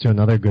leads to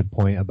another good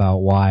point about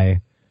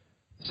why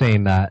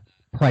saying that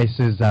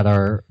prices that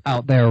are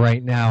out there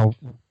right now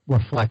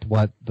reflect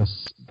what the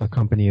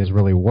company is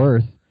really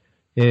worth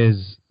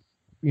is,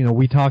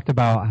 we talked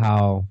about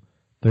how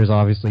there's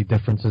obviously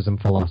differences in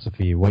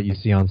philosophy. What you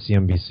see on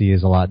CNBC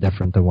is a lot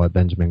different than what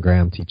Benjamin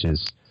Graham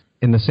teaches.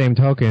 In the same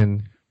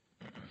token,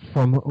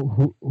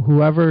 from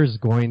whoever's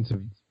going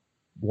to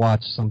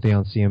watch something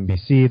on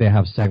CNBC, they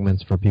have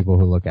segments for people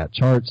who look at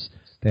charts.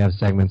 They have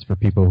segments for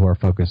people who are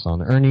focused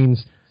on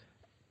earnings.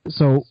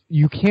 So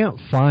you can't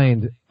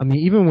find, I mean,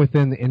 even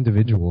within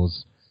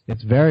individuals,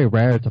 it's very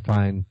rare to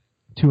find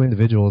two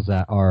individuals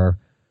that are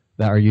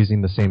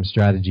using the same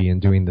strategy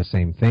and doing the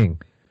same thing.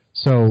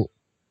 So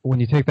when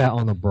you take that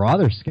on a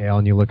broader scale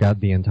and you look at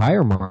the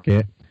entire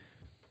market,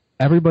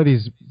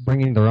 everybody's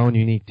bringing their own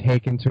unique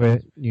take into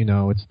it. You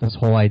know, it's this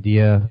whole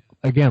idea,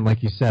 again,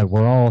 like you said,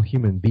 we're all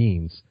human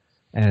beings.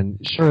 And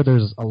sure,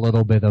 there's a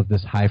little bit of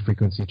this high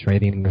frequency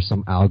trading. There's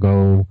some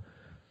algo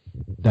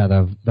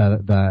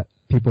that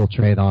people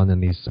trade on in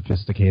these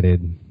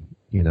sophisticated,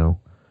 you know,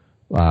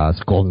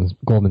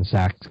 Goldman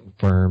Sachs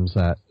firms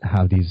that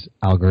have these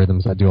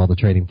algorithms that do all the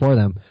trading for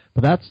them.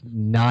 But that's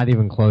not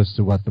even close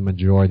to what the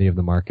majority of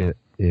the market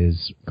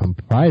is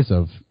comprised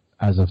of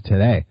as of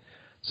today.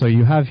 So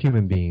you have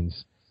human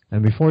beings.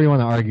 And before you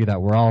want to argue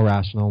that we're all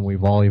rational and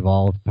we've all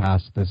evolved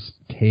past this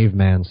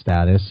caveman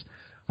status,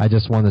 I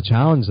just want to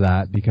challenge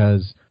that,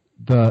 because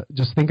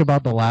just think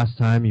about the last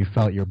time you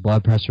felt your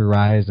blood pressure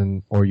rise,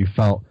 or you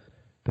felt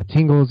the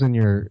tingles in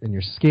your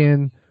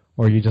skin,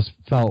 or you just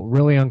felt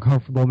really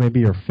uncomfortable, maybe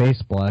your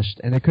face blushed,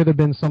 and it could have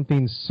been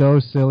something so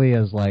silly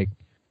as like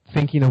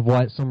thinking of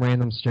what some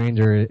random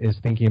stranger is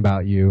thinking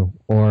about you,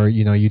 or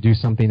you know, you do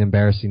something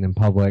embarrassing in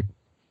public,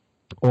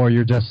 or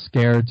you're just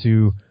scared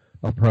to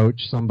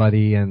approach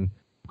somebody and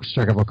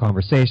strike up a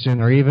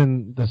conversation, or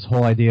even this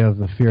whole idea of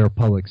the fear of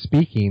public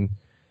speaking.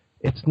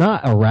 It's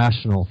not a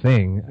rational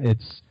thing.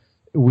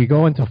 We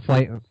go into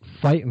fight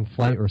and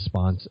flight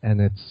response,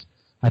 and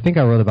I think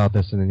I wrote about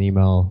this in an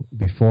email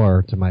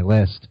before to my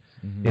list.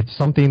 Mm-hmm. It's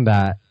something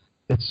that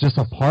it's just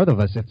a part of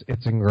us.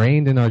 It's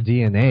ingrained in our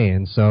DNA,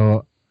 and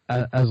so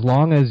as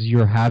long as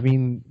you're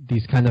having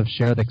these kind of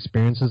shared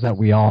experiences that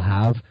we all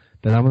have,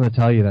 then I'm going to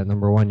tell you that,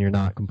 number one, you're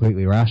not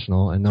completely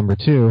rational, and number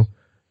two,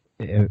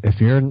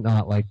 if you're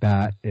not like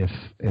that, if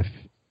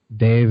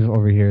Dave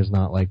over here is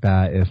not like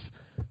that, if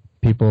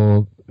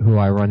people who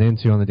I run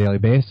into on a daily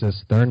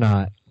basis, they're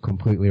not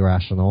completely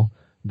rational,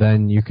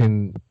 then you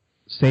can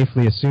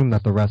safely assume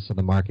that the rest of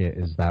the market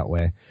is that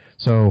way.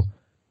 So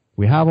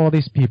we have all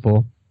these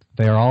people,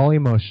 they're all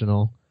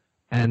emotional,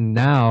 and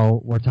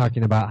now we're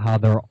talking about how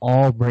they're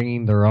all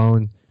bringing their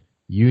own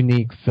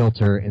unique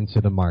filter into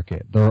the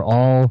market. They're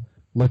all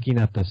looking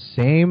at the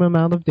same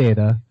amount of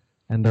data,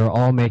 and they're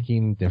all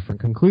making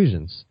different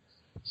conclusions.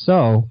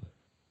 So,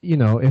 you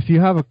know, if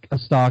you have a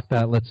stock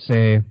that, let's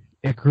say,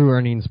 it grew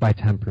earnings by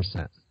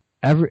 10%,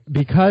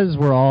 because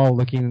we're all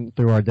looking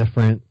through our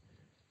different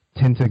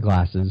tinted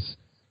glasses,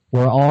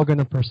 we're all going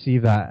to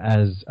perceive that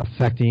as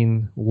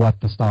affecting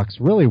what the stock's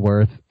really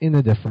worth in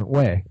a different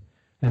way.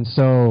 And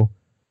so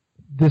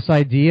this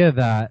idea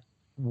that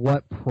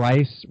what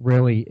price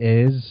really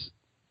is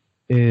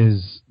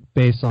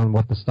based on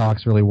what the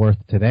stock's really worth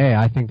today,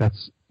 I think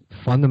that's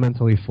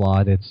fundamentally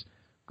flawed. It's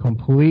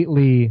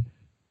completely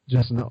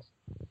just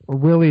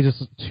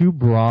too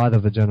broad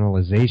of a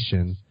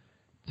generalization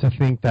to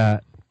think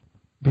that,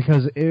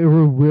 because it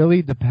will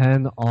really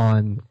depend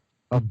on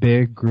a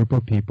big group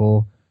of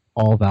people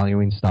all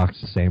valuing stocks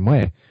the same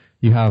way.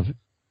 You have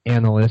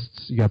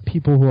analysts, you have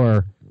people who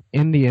are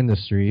in the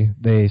industry,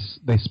 they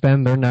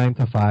spend their 9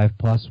 to 5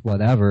 plus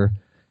whatever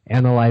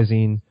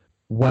analyzing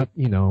what's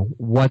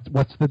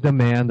the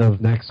demand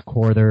of next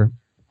quarter,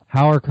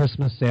 how are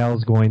Christmas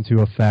sales going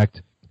to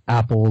affect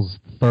Apple's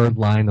third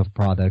line of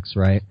products,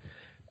 right?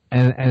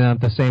 And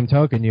at the same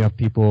token, you have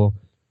people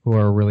who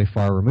are really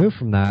far removed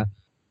from that,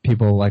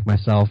 people like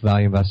myself,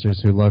 value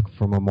investors, who look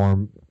from a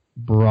more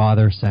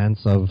broader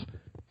sense of,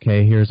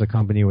 okay, here's a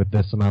company with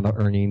this amount of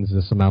earnings,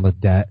 this amount of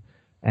debt,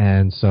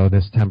 and so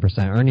this 10%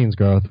 earnings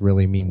growth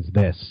really means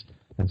this.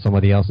 And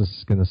somebody else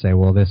is going to say,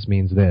 well, this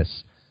means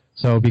this.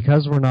 So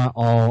because we're not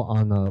all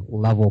on a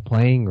level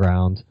playing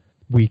ground,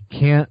 we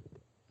can't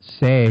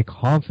say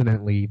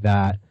confidently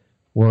that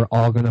we're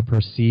all going to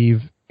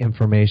perceive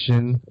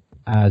information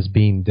as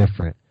being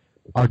different.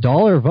 Our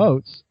dollar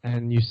votes,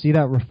 and you see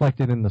that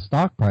reflected in the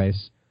stock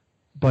price,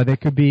 but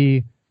it could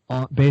be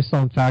based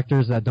on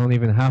factors that don't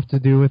even have to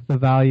do with the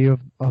value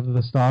of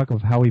the stock,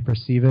 of how we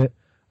perceive it.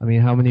 I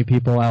mean, how many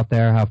people out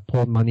there have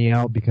pulled money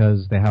out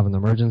because they have an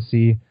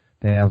emergency,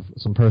 they have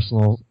some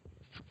personal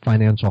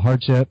financial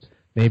hardship,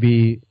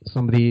 maybe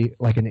somebody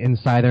like an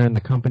insider in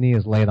the company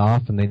is laid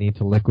off and they need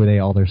to liquidate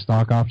all their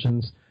stock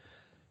options.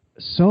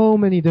 So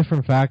many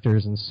different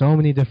factors and so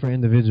many different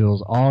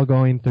individuals all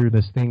going through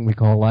this thing we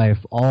call life,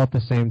 all at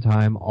the same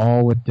time,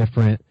 all with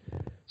different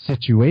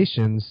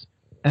situations.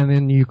 And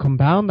then you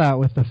compound that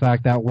with the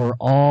fact that we're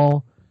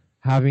all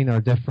having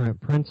our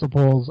different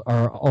principles,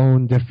 our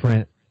own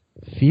different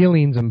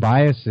feelings and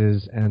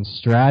biases and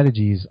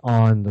strategies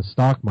on the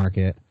stock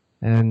market.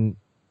 And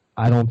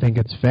I don't think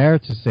it's fair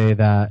to say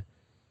that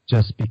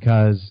just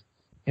because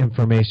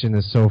information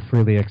is so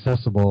freely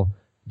accessible,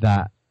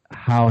 that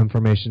how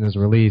information is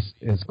released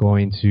is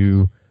going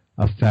to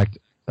affect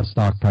a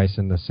stock price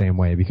in the same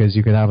way. Because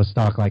you could have a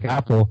stock like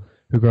Apple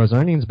who grows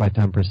earnings by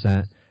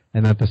 10%,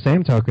 and at the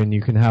same token,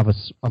 you can have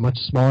a much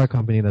smaller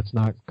company that's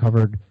not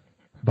covered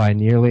by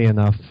nearly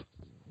enough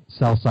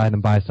sell-side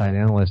and buy-side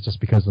analysts just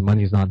because the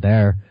money's not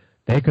there,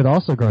 they could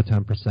also grow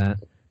 10%,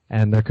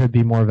 and there could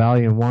be more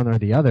value in one or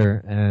the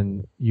other,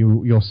 and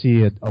you'll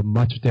see a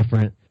much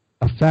different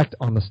effect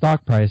on the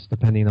stock price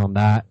depending on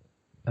that,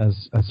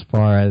 as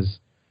far as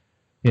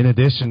in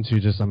addition to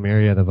just a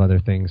myriad of other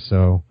things.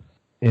 So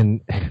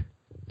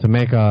to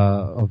make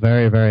a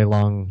very, very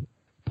long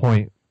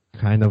point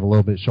kind of a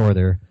little bit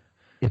shorter,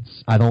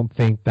 I don't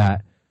think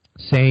that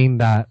saying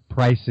that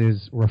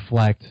prices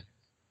reflect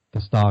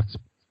the stock's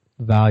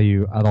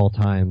value at all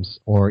times,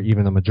 or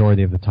even a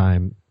majority of the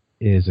time,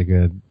 is a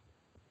good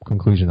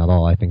conclusion at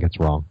all. I think it's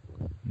wrong.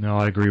 No,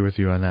 I agree with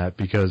you on that,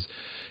 because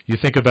you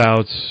think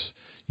about,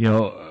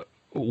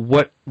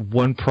 what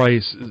one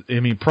price,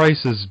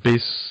 price is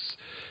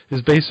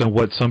based on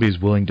what somebody's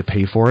willing to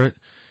pay for it.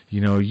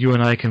 You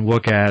and I can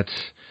look at,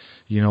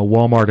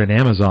 Walmart and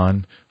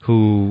Amazon,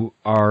 who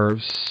are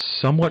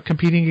somewhat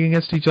competing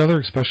against each other,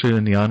 especially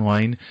in the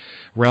online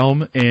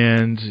realm.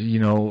 And,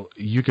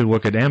 you could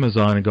look at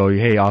Amazon and go,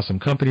 hey, awesome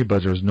company,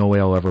 but there's no way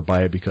I'll ever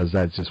buy it because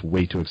that's just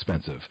way too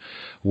expensive.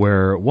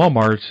 Where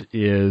Walmart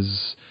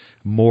is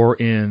more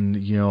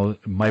in,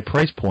 my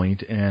price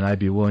point, and I'd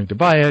be willing to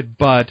buy it,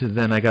 but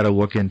then I got to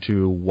look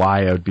into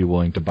why I would be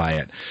willing to buy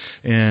it.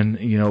 And,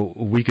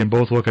 we can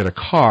both look at a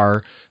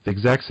car, the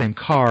exact same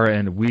car,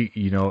 and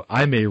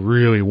I may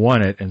really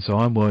want it, and so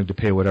I'm willing to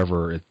pay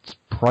whatever it's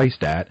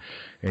priced at.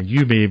 And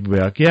you may be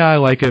like, yeah, I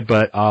like it,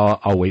 but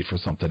I'll wait for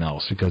something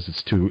else because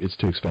it's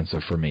too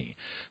expensive for me.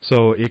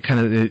 So it kind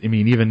of,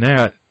 even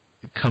that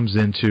comes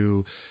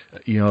into,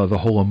 the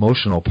whole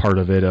emotional part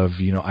of it of,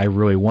 I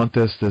really want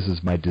this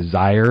is my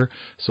desire,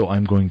 so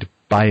I'm going to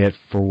buy it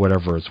for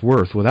whatever it's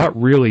worth, without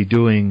really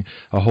doing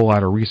a whole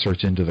lot of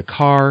research into the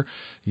car.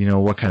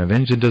 What kind of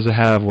engine does it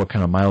have? What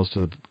kind of miles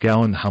to the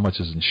gallon? How much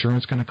is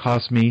insurance going to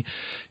cost me?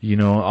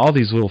 All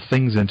these little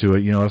things into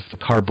it. If the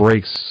car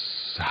breaks,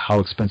 how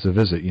expensive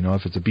is it?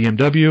 If it's a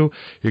BMW,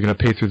 you're going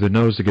to pay through the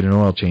nose to get an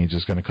oil change.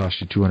 It's going to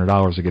cost you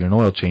 $200 to get an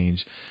oil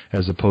change,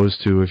 as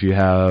opposed to if you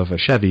have a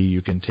Chevy,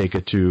 you can take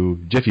it to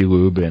Jiffy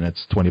Lube and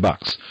it's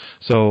 $20.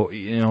 So,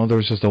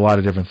 there's just a lot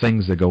of different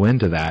things that go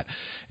into that.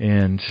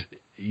 And,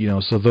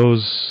 so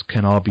those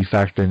can all be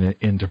factored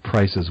into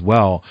price as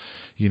well.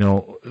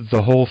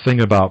 The whole thing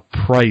about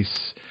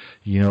price,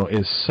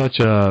 is such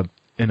an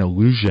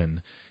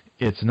illusion.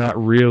 It's not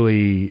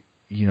really,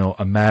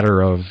 a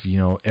matter of,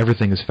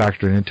 everything is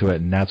factored into it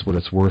and that's what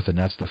it's worth and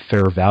that's the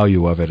fair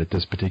value of it at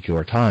this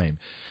particular time.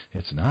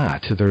 It's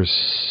not. There's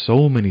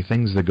so many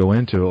things that go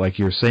into it. Like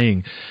you're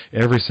saying,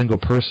 every single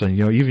person,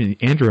 even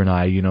Andrew and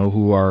I,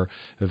 who are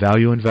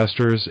value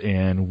investors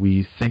and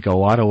we think a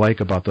lot alike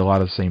about a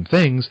lot of the same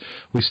things,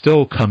 we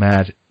still come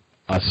at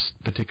a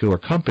particular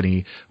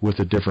company with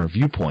a different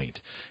viewpoint.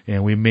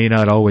 And we may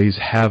not always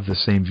have the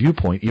same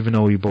viewpoint, even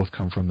though we both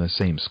come from the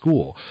same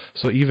school.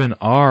 So even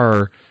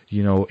our,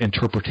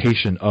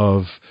 interpretation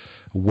of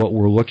what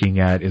we're looking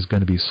at is going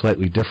to be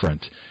slightly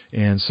different.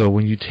 And so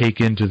when you take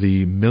into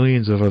the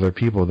millions of other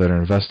people that are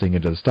investing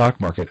into the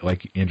stock market,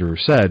 like Andrew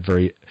said,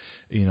 very,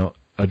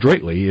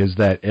 adroitly, is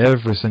that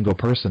every single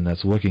person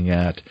that's looking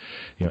at,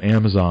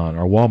 Amazon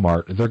or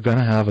Walmart, they're going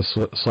to have a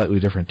slightly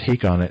different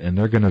take on it, and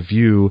they're going to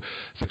view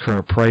the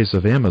current price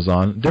of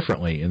Amazon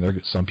differently.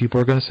 And some people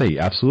are going to say,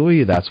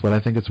 absolutely, that's what I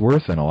think it's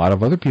worth, and a lot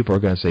of other people are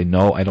going to say,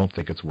 no, I don't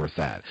think it's worth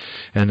that.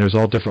 And there's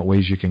all different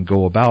ways you can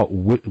go about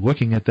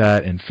looking at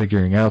that and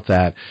figuring out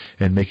that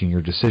and making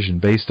your decision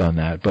based on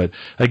that. But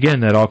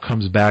again, that all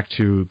comes back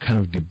to kind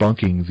of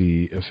debunking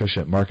the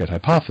efficient market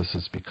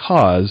hypothesis,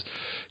 because,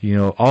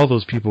 all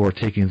those people are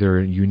taking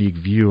their unique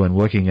view and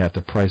looking at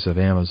the price of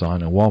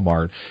Amazon and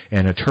Walmart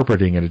and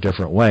interpreting it a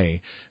different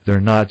way.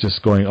 They're not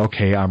just going,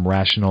 okay, I'm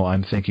rational,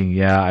 I'm thinking,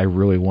 yeah, I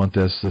really want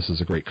this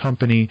is a great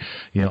company,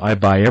 I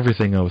buy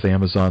everything with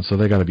Amazon, so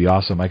they got to be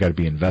awesome, I got to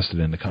be invested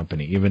in the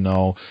company. Even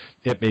though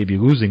it may be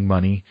losing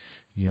money,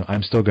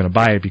 I'm still going to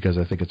buy it because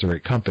I think it's a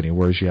great company.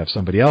 Whereas you have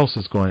somebody else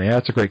that's going, yeah,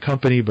 it's a great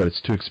company, but it's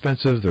too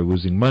expensive. They're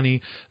losing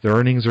money. Their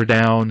earnings are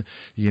down.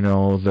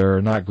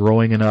 They're not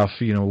growing enough,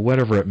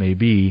 whatever it may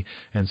be.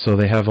 And so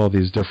they have all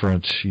these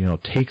different,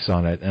 takes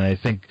on it. And I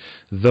think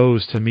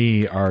those to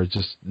me are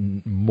just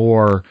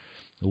more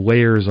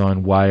layers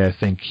on why I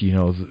think,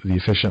 the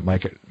efficient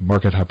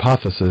market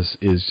hypothesis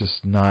is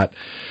just not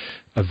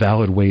a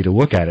valid way to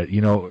look at it.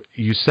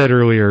 You said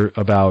earlier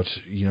about,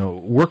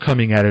 we're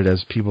coming at it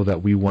as people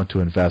that we want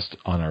to invest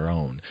on our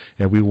own,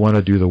 and we want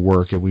to do the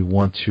work, and we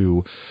want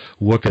to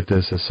look at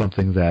this as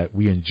something that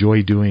we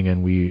enjoy doing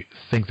and we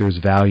think there's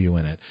value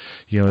in it.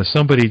 If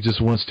somebody just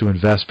wants to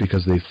invest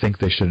because they think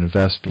they should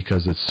invest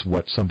because it's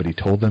what somebody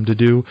told them to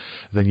do,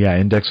 then yeah,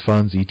 index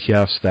funds,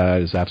 ETFs,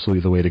 that is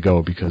absolutely the way to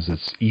go, because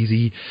it's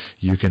easy.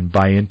 You can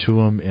buy into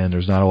them and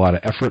there's not a lot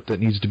of effort that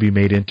needs to be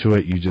made into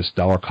it. You just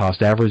dollar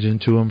cost average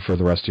into them for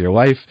the rest of your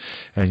life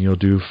and you'll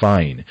do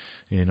fine.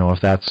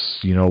 If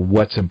that's,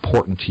 what's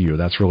important to you,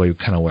 that's really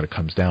kind of what it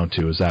comes down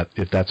to, is that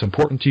if that's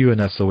important to you and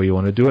that's the way you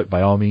want to do it,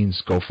 by all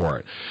means, go for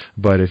it.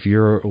 But if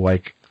you're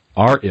like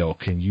our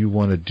ilk and you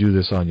want to do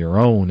this on your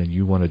own and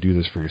you want to do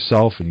this for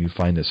yourself and you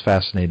find this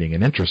fascinating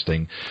and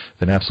interesting,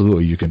 then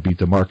absolutely you can beat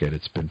the market.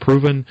 It's been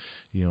proven.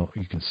 You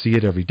can see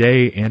it every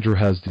day. Andrew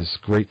has this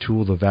great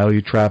tool, the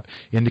value trap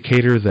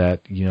indicator,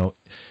 that,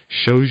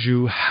 shows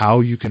you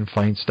how you can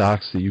find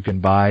stocks that you can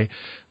buy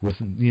with,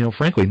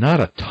 frankly, not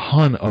a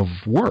ton of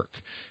work.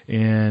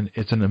 And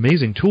it's an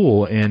amazing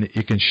tool, and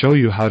it can show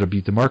you how to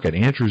beat the market.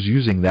 Andrew's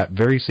using that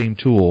very same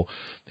tool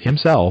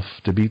himself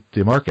to beat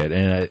the market.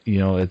 And,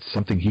 it's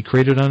something he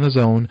created on his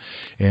own,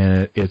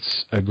 and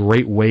it's a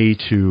great way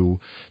to,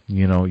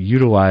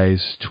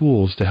 utilize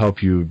tools to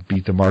help you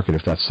beat the market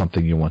if that's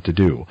something you want to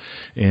do.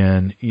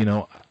 And,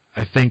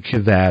 I think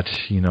that,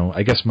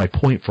 I guess my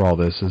point for all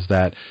this is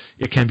that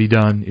it can be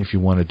done if you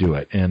want to do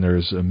it. And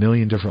there's a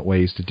million different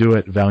ways to do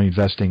it. Value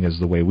investing is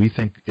the way we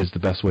think is the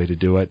best way to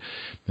do it.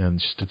 And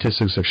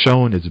statistics have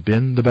shown it's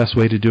been the best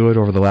way to do it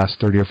over the last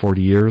 30 or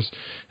 40 years.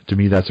 To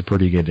me, that's a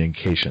pretty good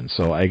indication.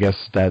 So I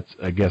guess that's,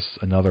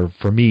 another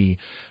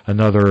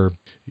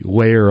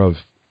layer of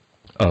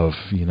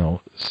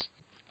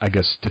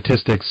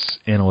statistics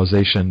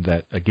analyzation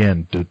that,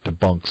 again,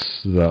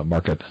 debunks the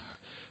market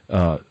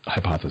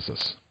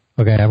hypothesis.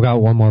 Okay, I've got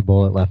one more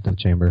bullet left in the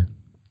chamber.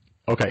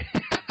 Okay.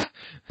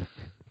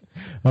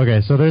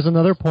 Okay, so there's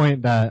another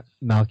point that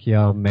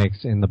Malkiel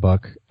makes in the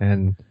book,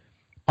 and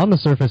on the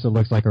surface it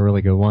looks like a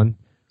really good one.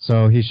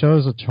 So he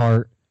shows a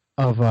chart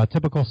of a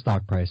typical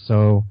stock price.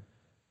 So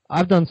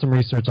I've done some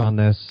research on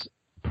this,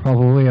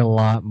 probably a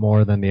lot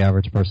more than the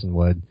average person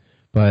would.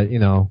 But,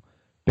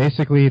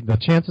 basically the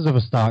chances of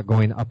a stock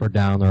going up or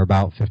down are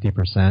about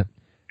 50%.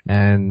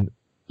 And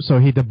so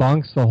he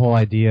debunks the whole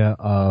idea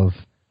of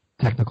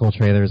technical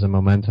traders and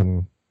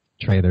momentum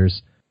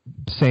traders,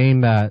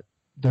 saying that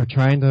they're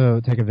trying to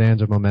take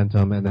advantage of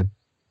momentum, and the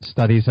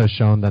studies have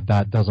shown that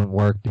that doesn't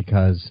work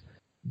because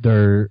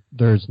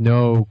there's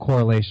no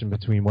correlation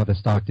between what the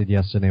stock did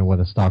yesterday and what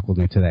the stock will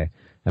do today.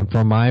 And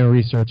from my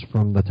research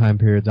from the time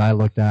periods I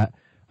looked at,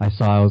 I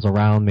saw it was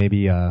around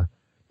maybe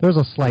there's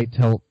a slight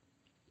tilt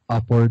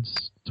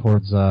upwards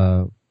towards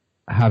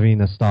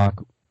having a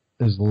stock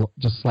is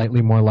just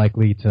slightly more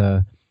likely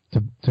to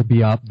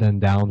be up than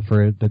down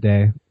for the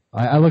day.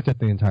 I looked at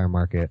the entire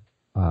market,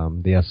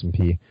 the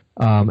S&P,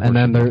 and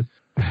then there.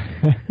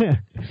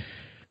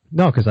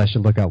 No, because I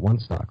should look at one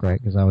stock, right?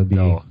 Because that would be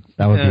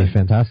be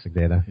fantastic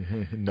data.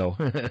 No.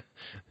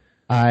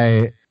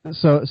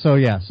 So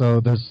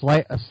there's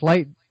a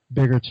slight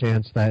bigger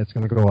chance that it's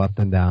going to go up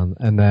than down,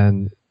 and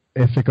then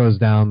if it goes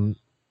down,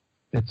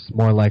 it's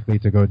more likely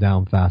to go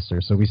down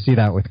faster. So we see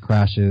that with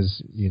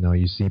crashes.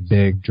 You see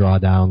big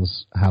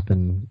drawdowns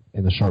happen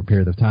in a short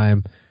period of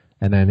time.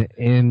 And then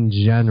in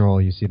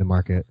general, you see the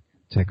market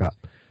tick up.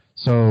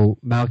 So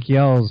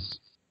Malkiel's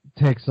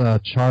takes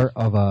a chart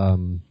of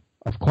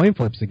coin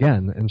flips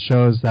again and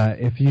shows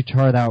that if you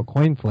chart out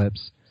coin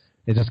flips,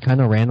 it just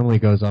kind of randomly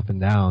goes up and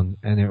down,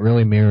 and it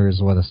really mirrors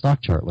what a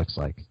stock chart looks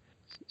like.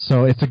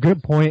 So it's a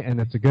good point,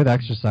 and it's a good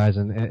exercise,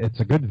 and it's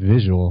a good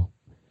visual.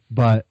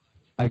 But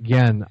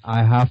again,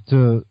 I have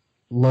to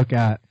look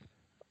at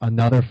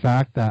another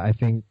fact that I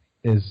think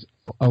is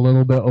a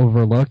little bit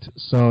overlooked.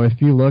 So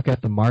if you look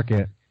at the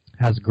market,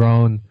 has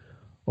grown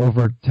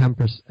over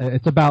 10%.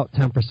 It's about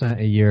 10%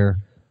 a year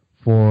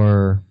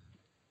for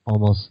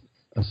almost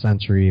a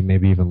century,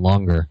 maybe even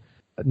longer.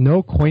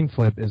 No coin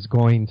flip is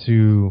going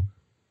to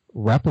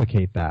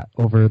replicate that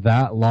over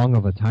that long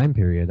of a time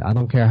period. I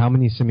don't care how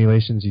many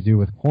simulations you do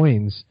with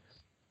coins.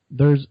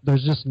 There's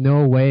just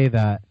no way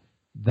that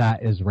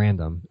is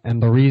random. And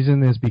the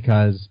reason is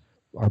because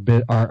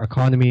our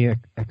economy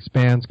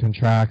expands,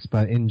 contracts,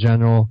 but in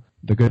general,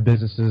 the good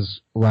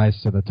businesses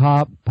rise to the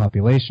top,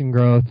 population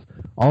growth,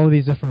 all of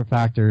these different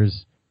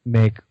factors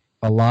make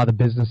a lot of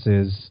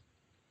businesses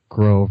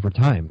grow over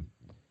time.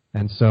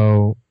 And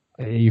so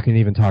you can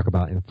even talk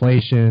about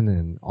inflation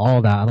and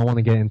all that. I don't want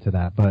to get into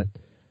that, but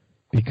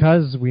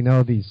because we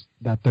know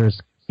that there's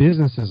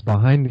businesses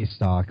behind these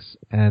stocks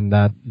and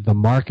that the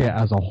market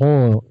as a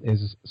whole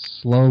is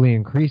slowly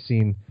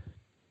increasing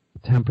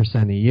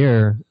 10% a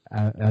year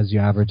as you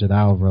average it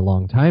out over a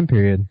long time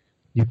period,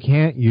 you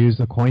can't use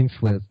the coin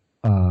flip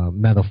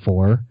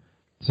metaphor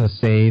to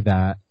say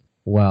that,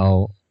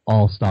 well,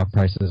 all stock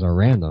prices are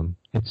random.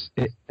 It's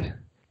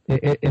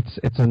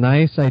a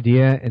nice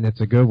idea, and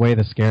it's a good way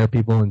to scare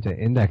people into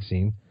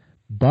indexing,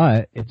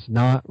 but it's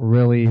not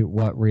really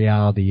what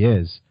reality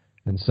is.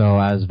 And so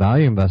as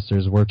value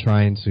investors, we're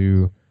trying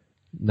to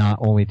not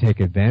only take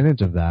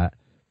advantage of that,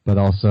 but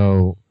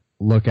also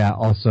look at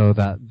also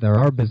that there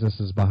are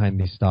businesses behind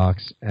these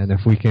stocks, and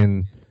if we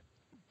can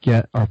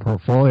get our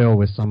portfolio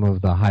with some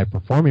of the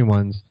high-performing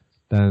ones,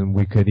 then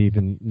we could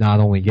even not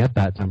only get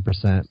that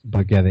 10%,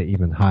 but get it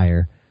even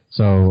higher.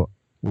 So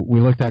we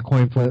looked at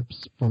coin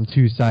flips from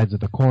two sides of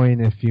the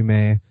coin, if you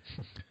may,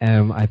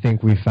 and I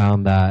think we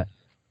found that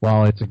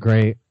while it's a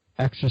great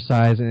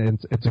exercise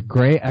and it's a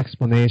great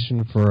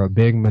explanation for a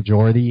big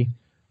majority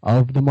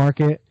of the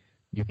market,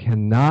 you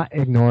cannot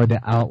ignore the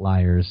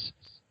outliers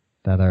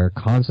that are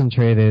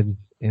concentrated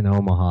in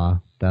Omaha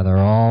that are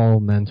all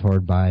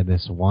mentored by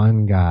this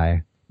one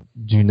guy.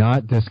 do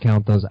not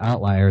discount those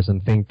outliers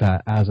and think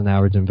that as an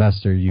average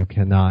investor, you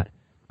cannot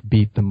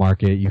beat the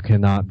market, you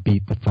cannot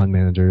beat the fund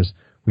managers.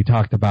 We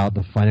talked about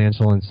the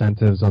financial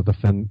incentives of the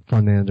fund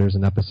managers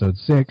in episode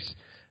 6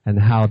 and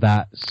how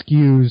that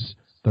skews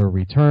their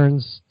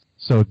returns.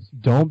 So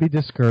don't be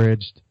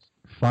discouraged.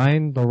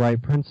 Find the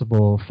right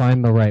principle,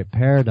 find the right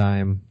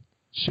paradigm,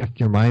 shift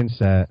your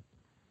mindset,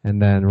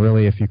 and then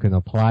really if you can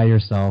apply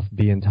yourself,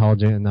 be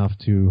intelligent enough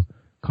to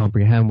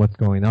comprehend what's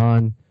going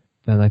on,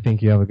 then I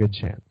think you have a good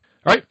chance.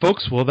 All right,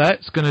 folks, well,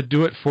 that's going to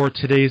do it for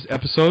today's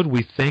episode.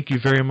 We thank you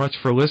very much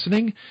for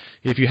listening.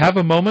 If you have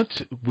a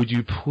moment, would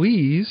you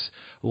please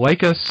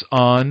like us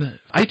on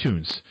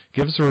iTunes?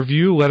 Give us a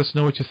review. Let us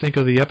know what you think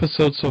of the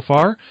episode so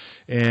far,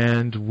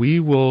 and we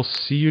will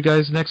see you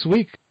guys next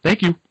week.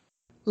 Thank you.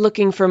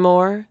 Looking for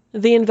more?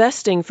 The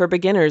Investing for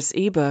Beginners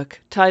ebook,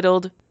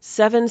 titled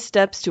 7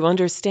 Steps to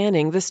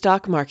Understanding the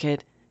Stock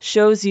Market,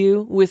 shows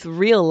you, with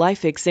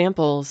real-life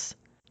examples,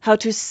 how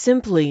to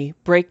simply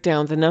break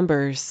down the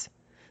numbers.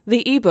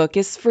 The ebook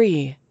is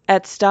free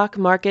at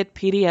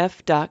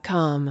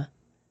stockmarketpdf.com.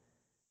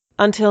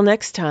 Until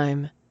next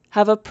time,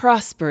 have a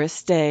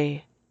prosperous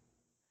day.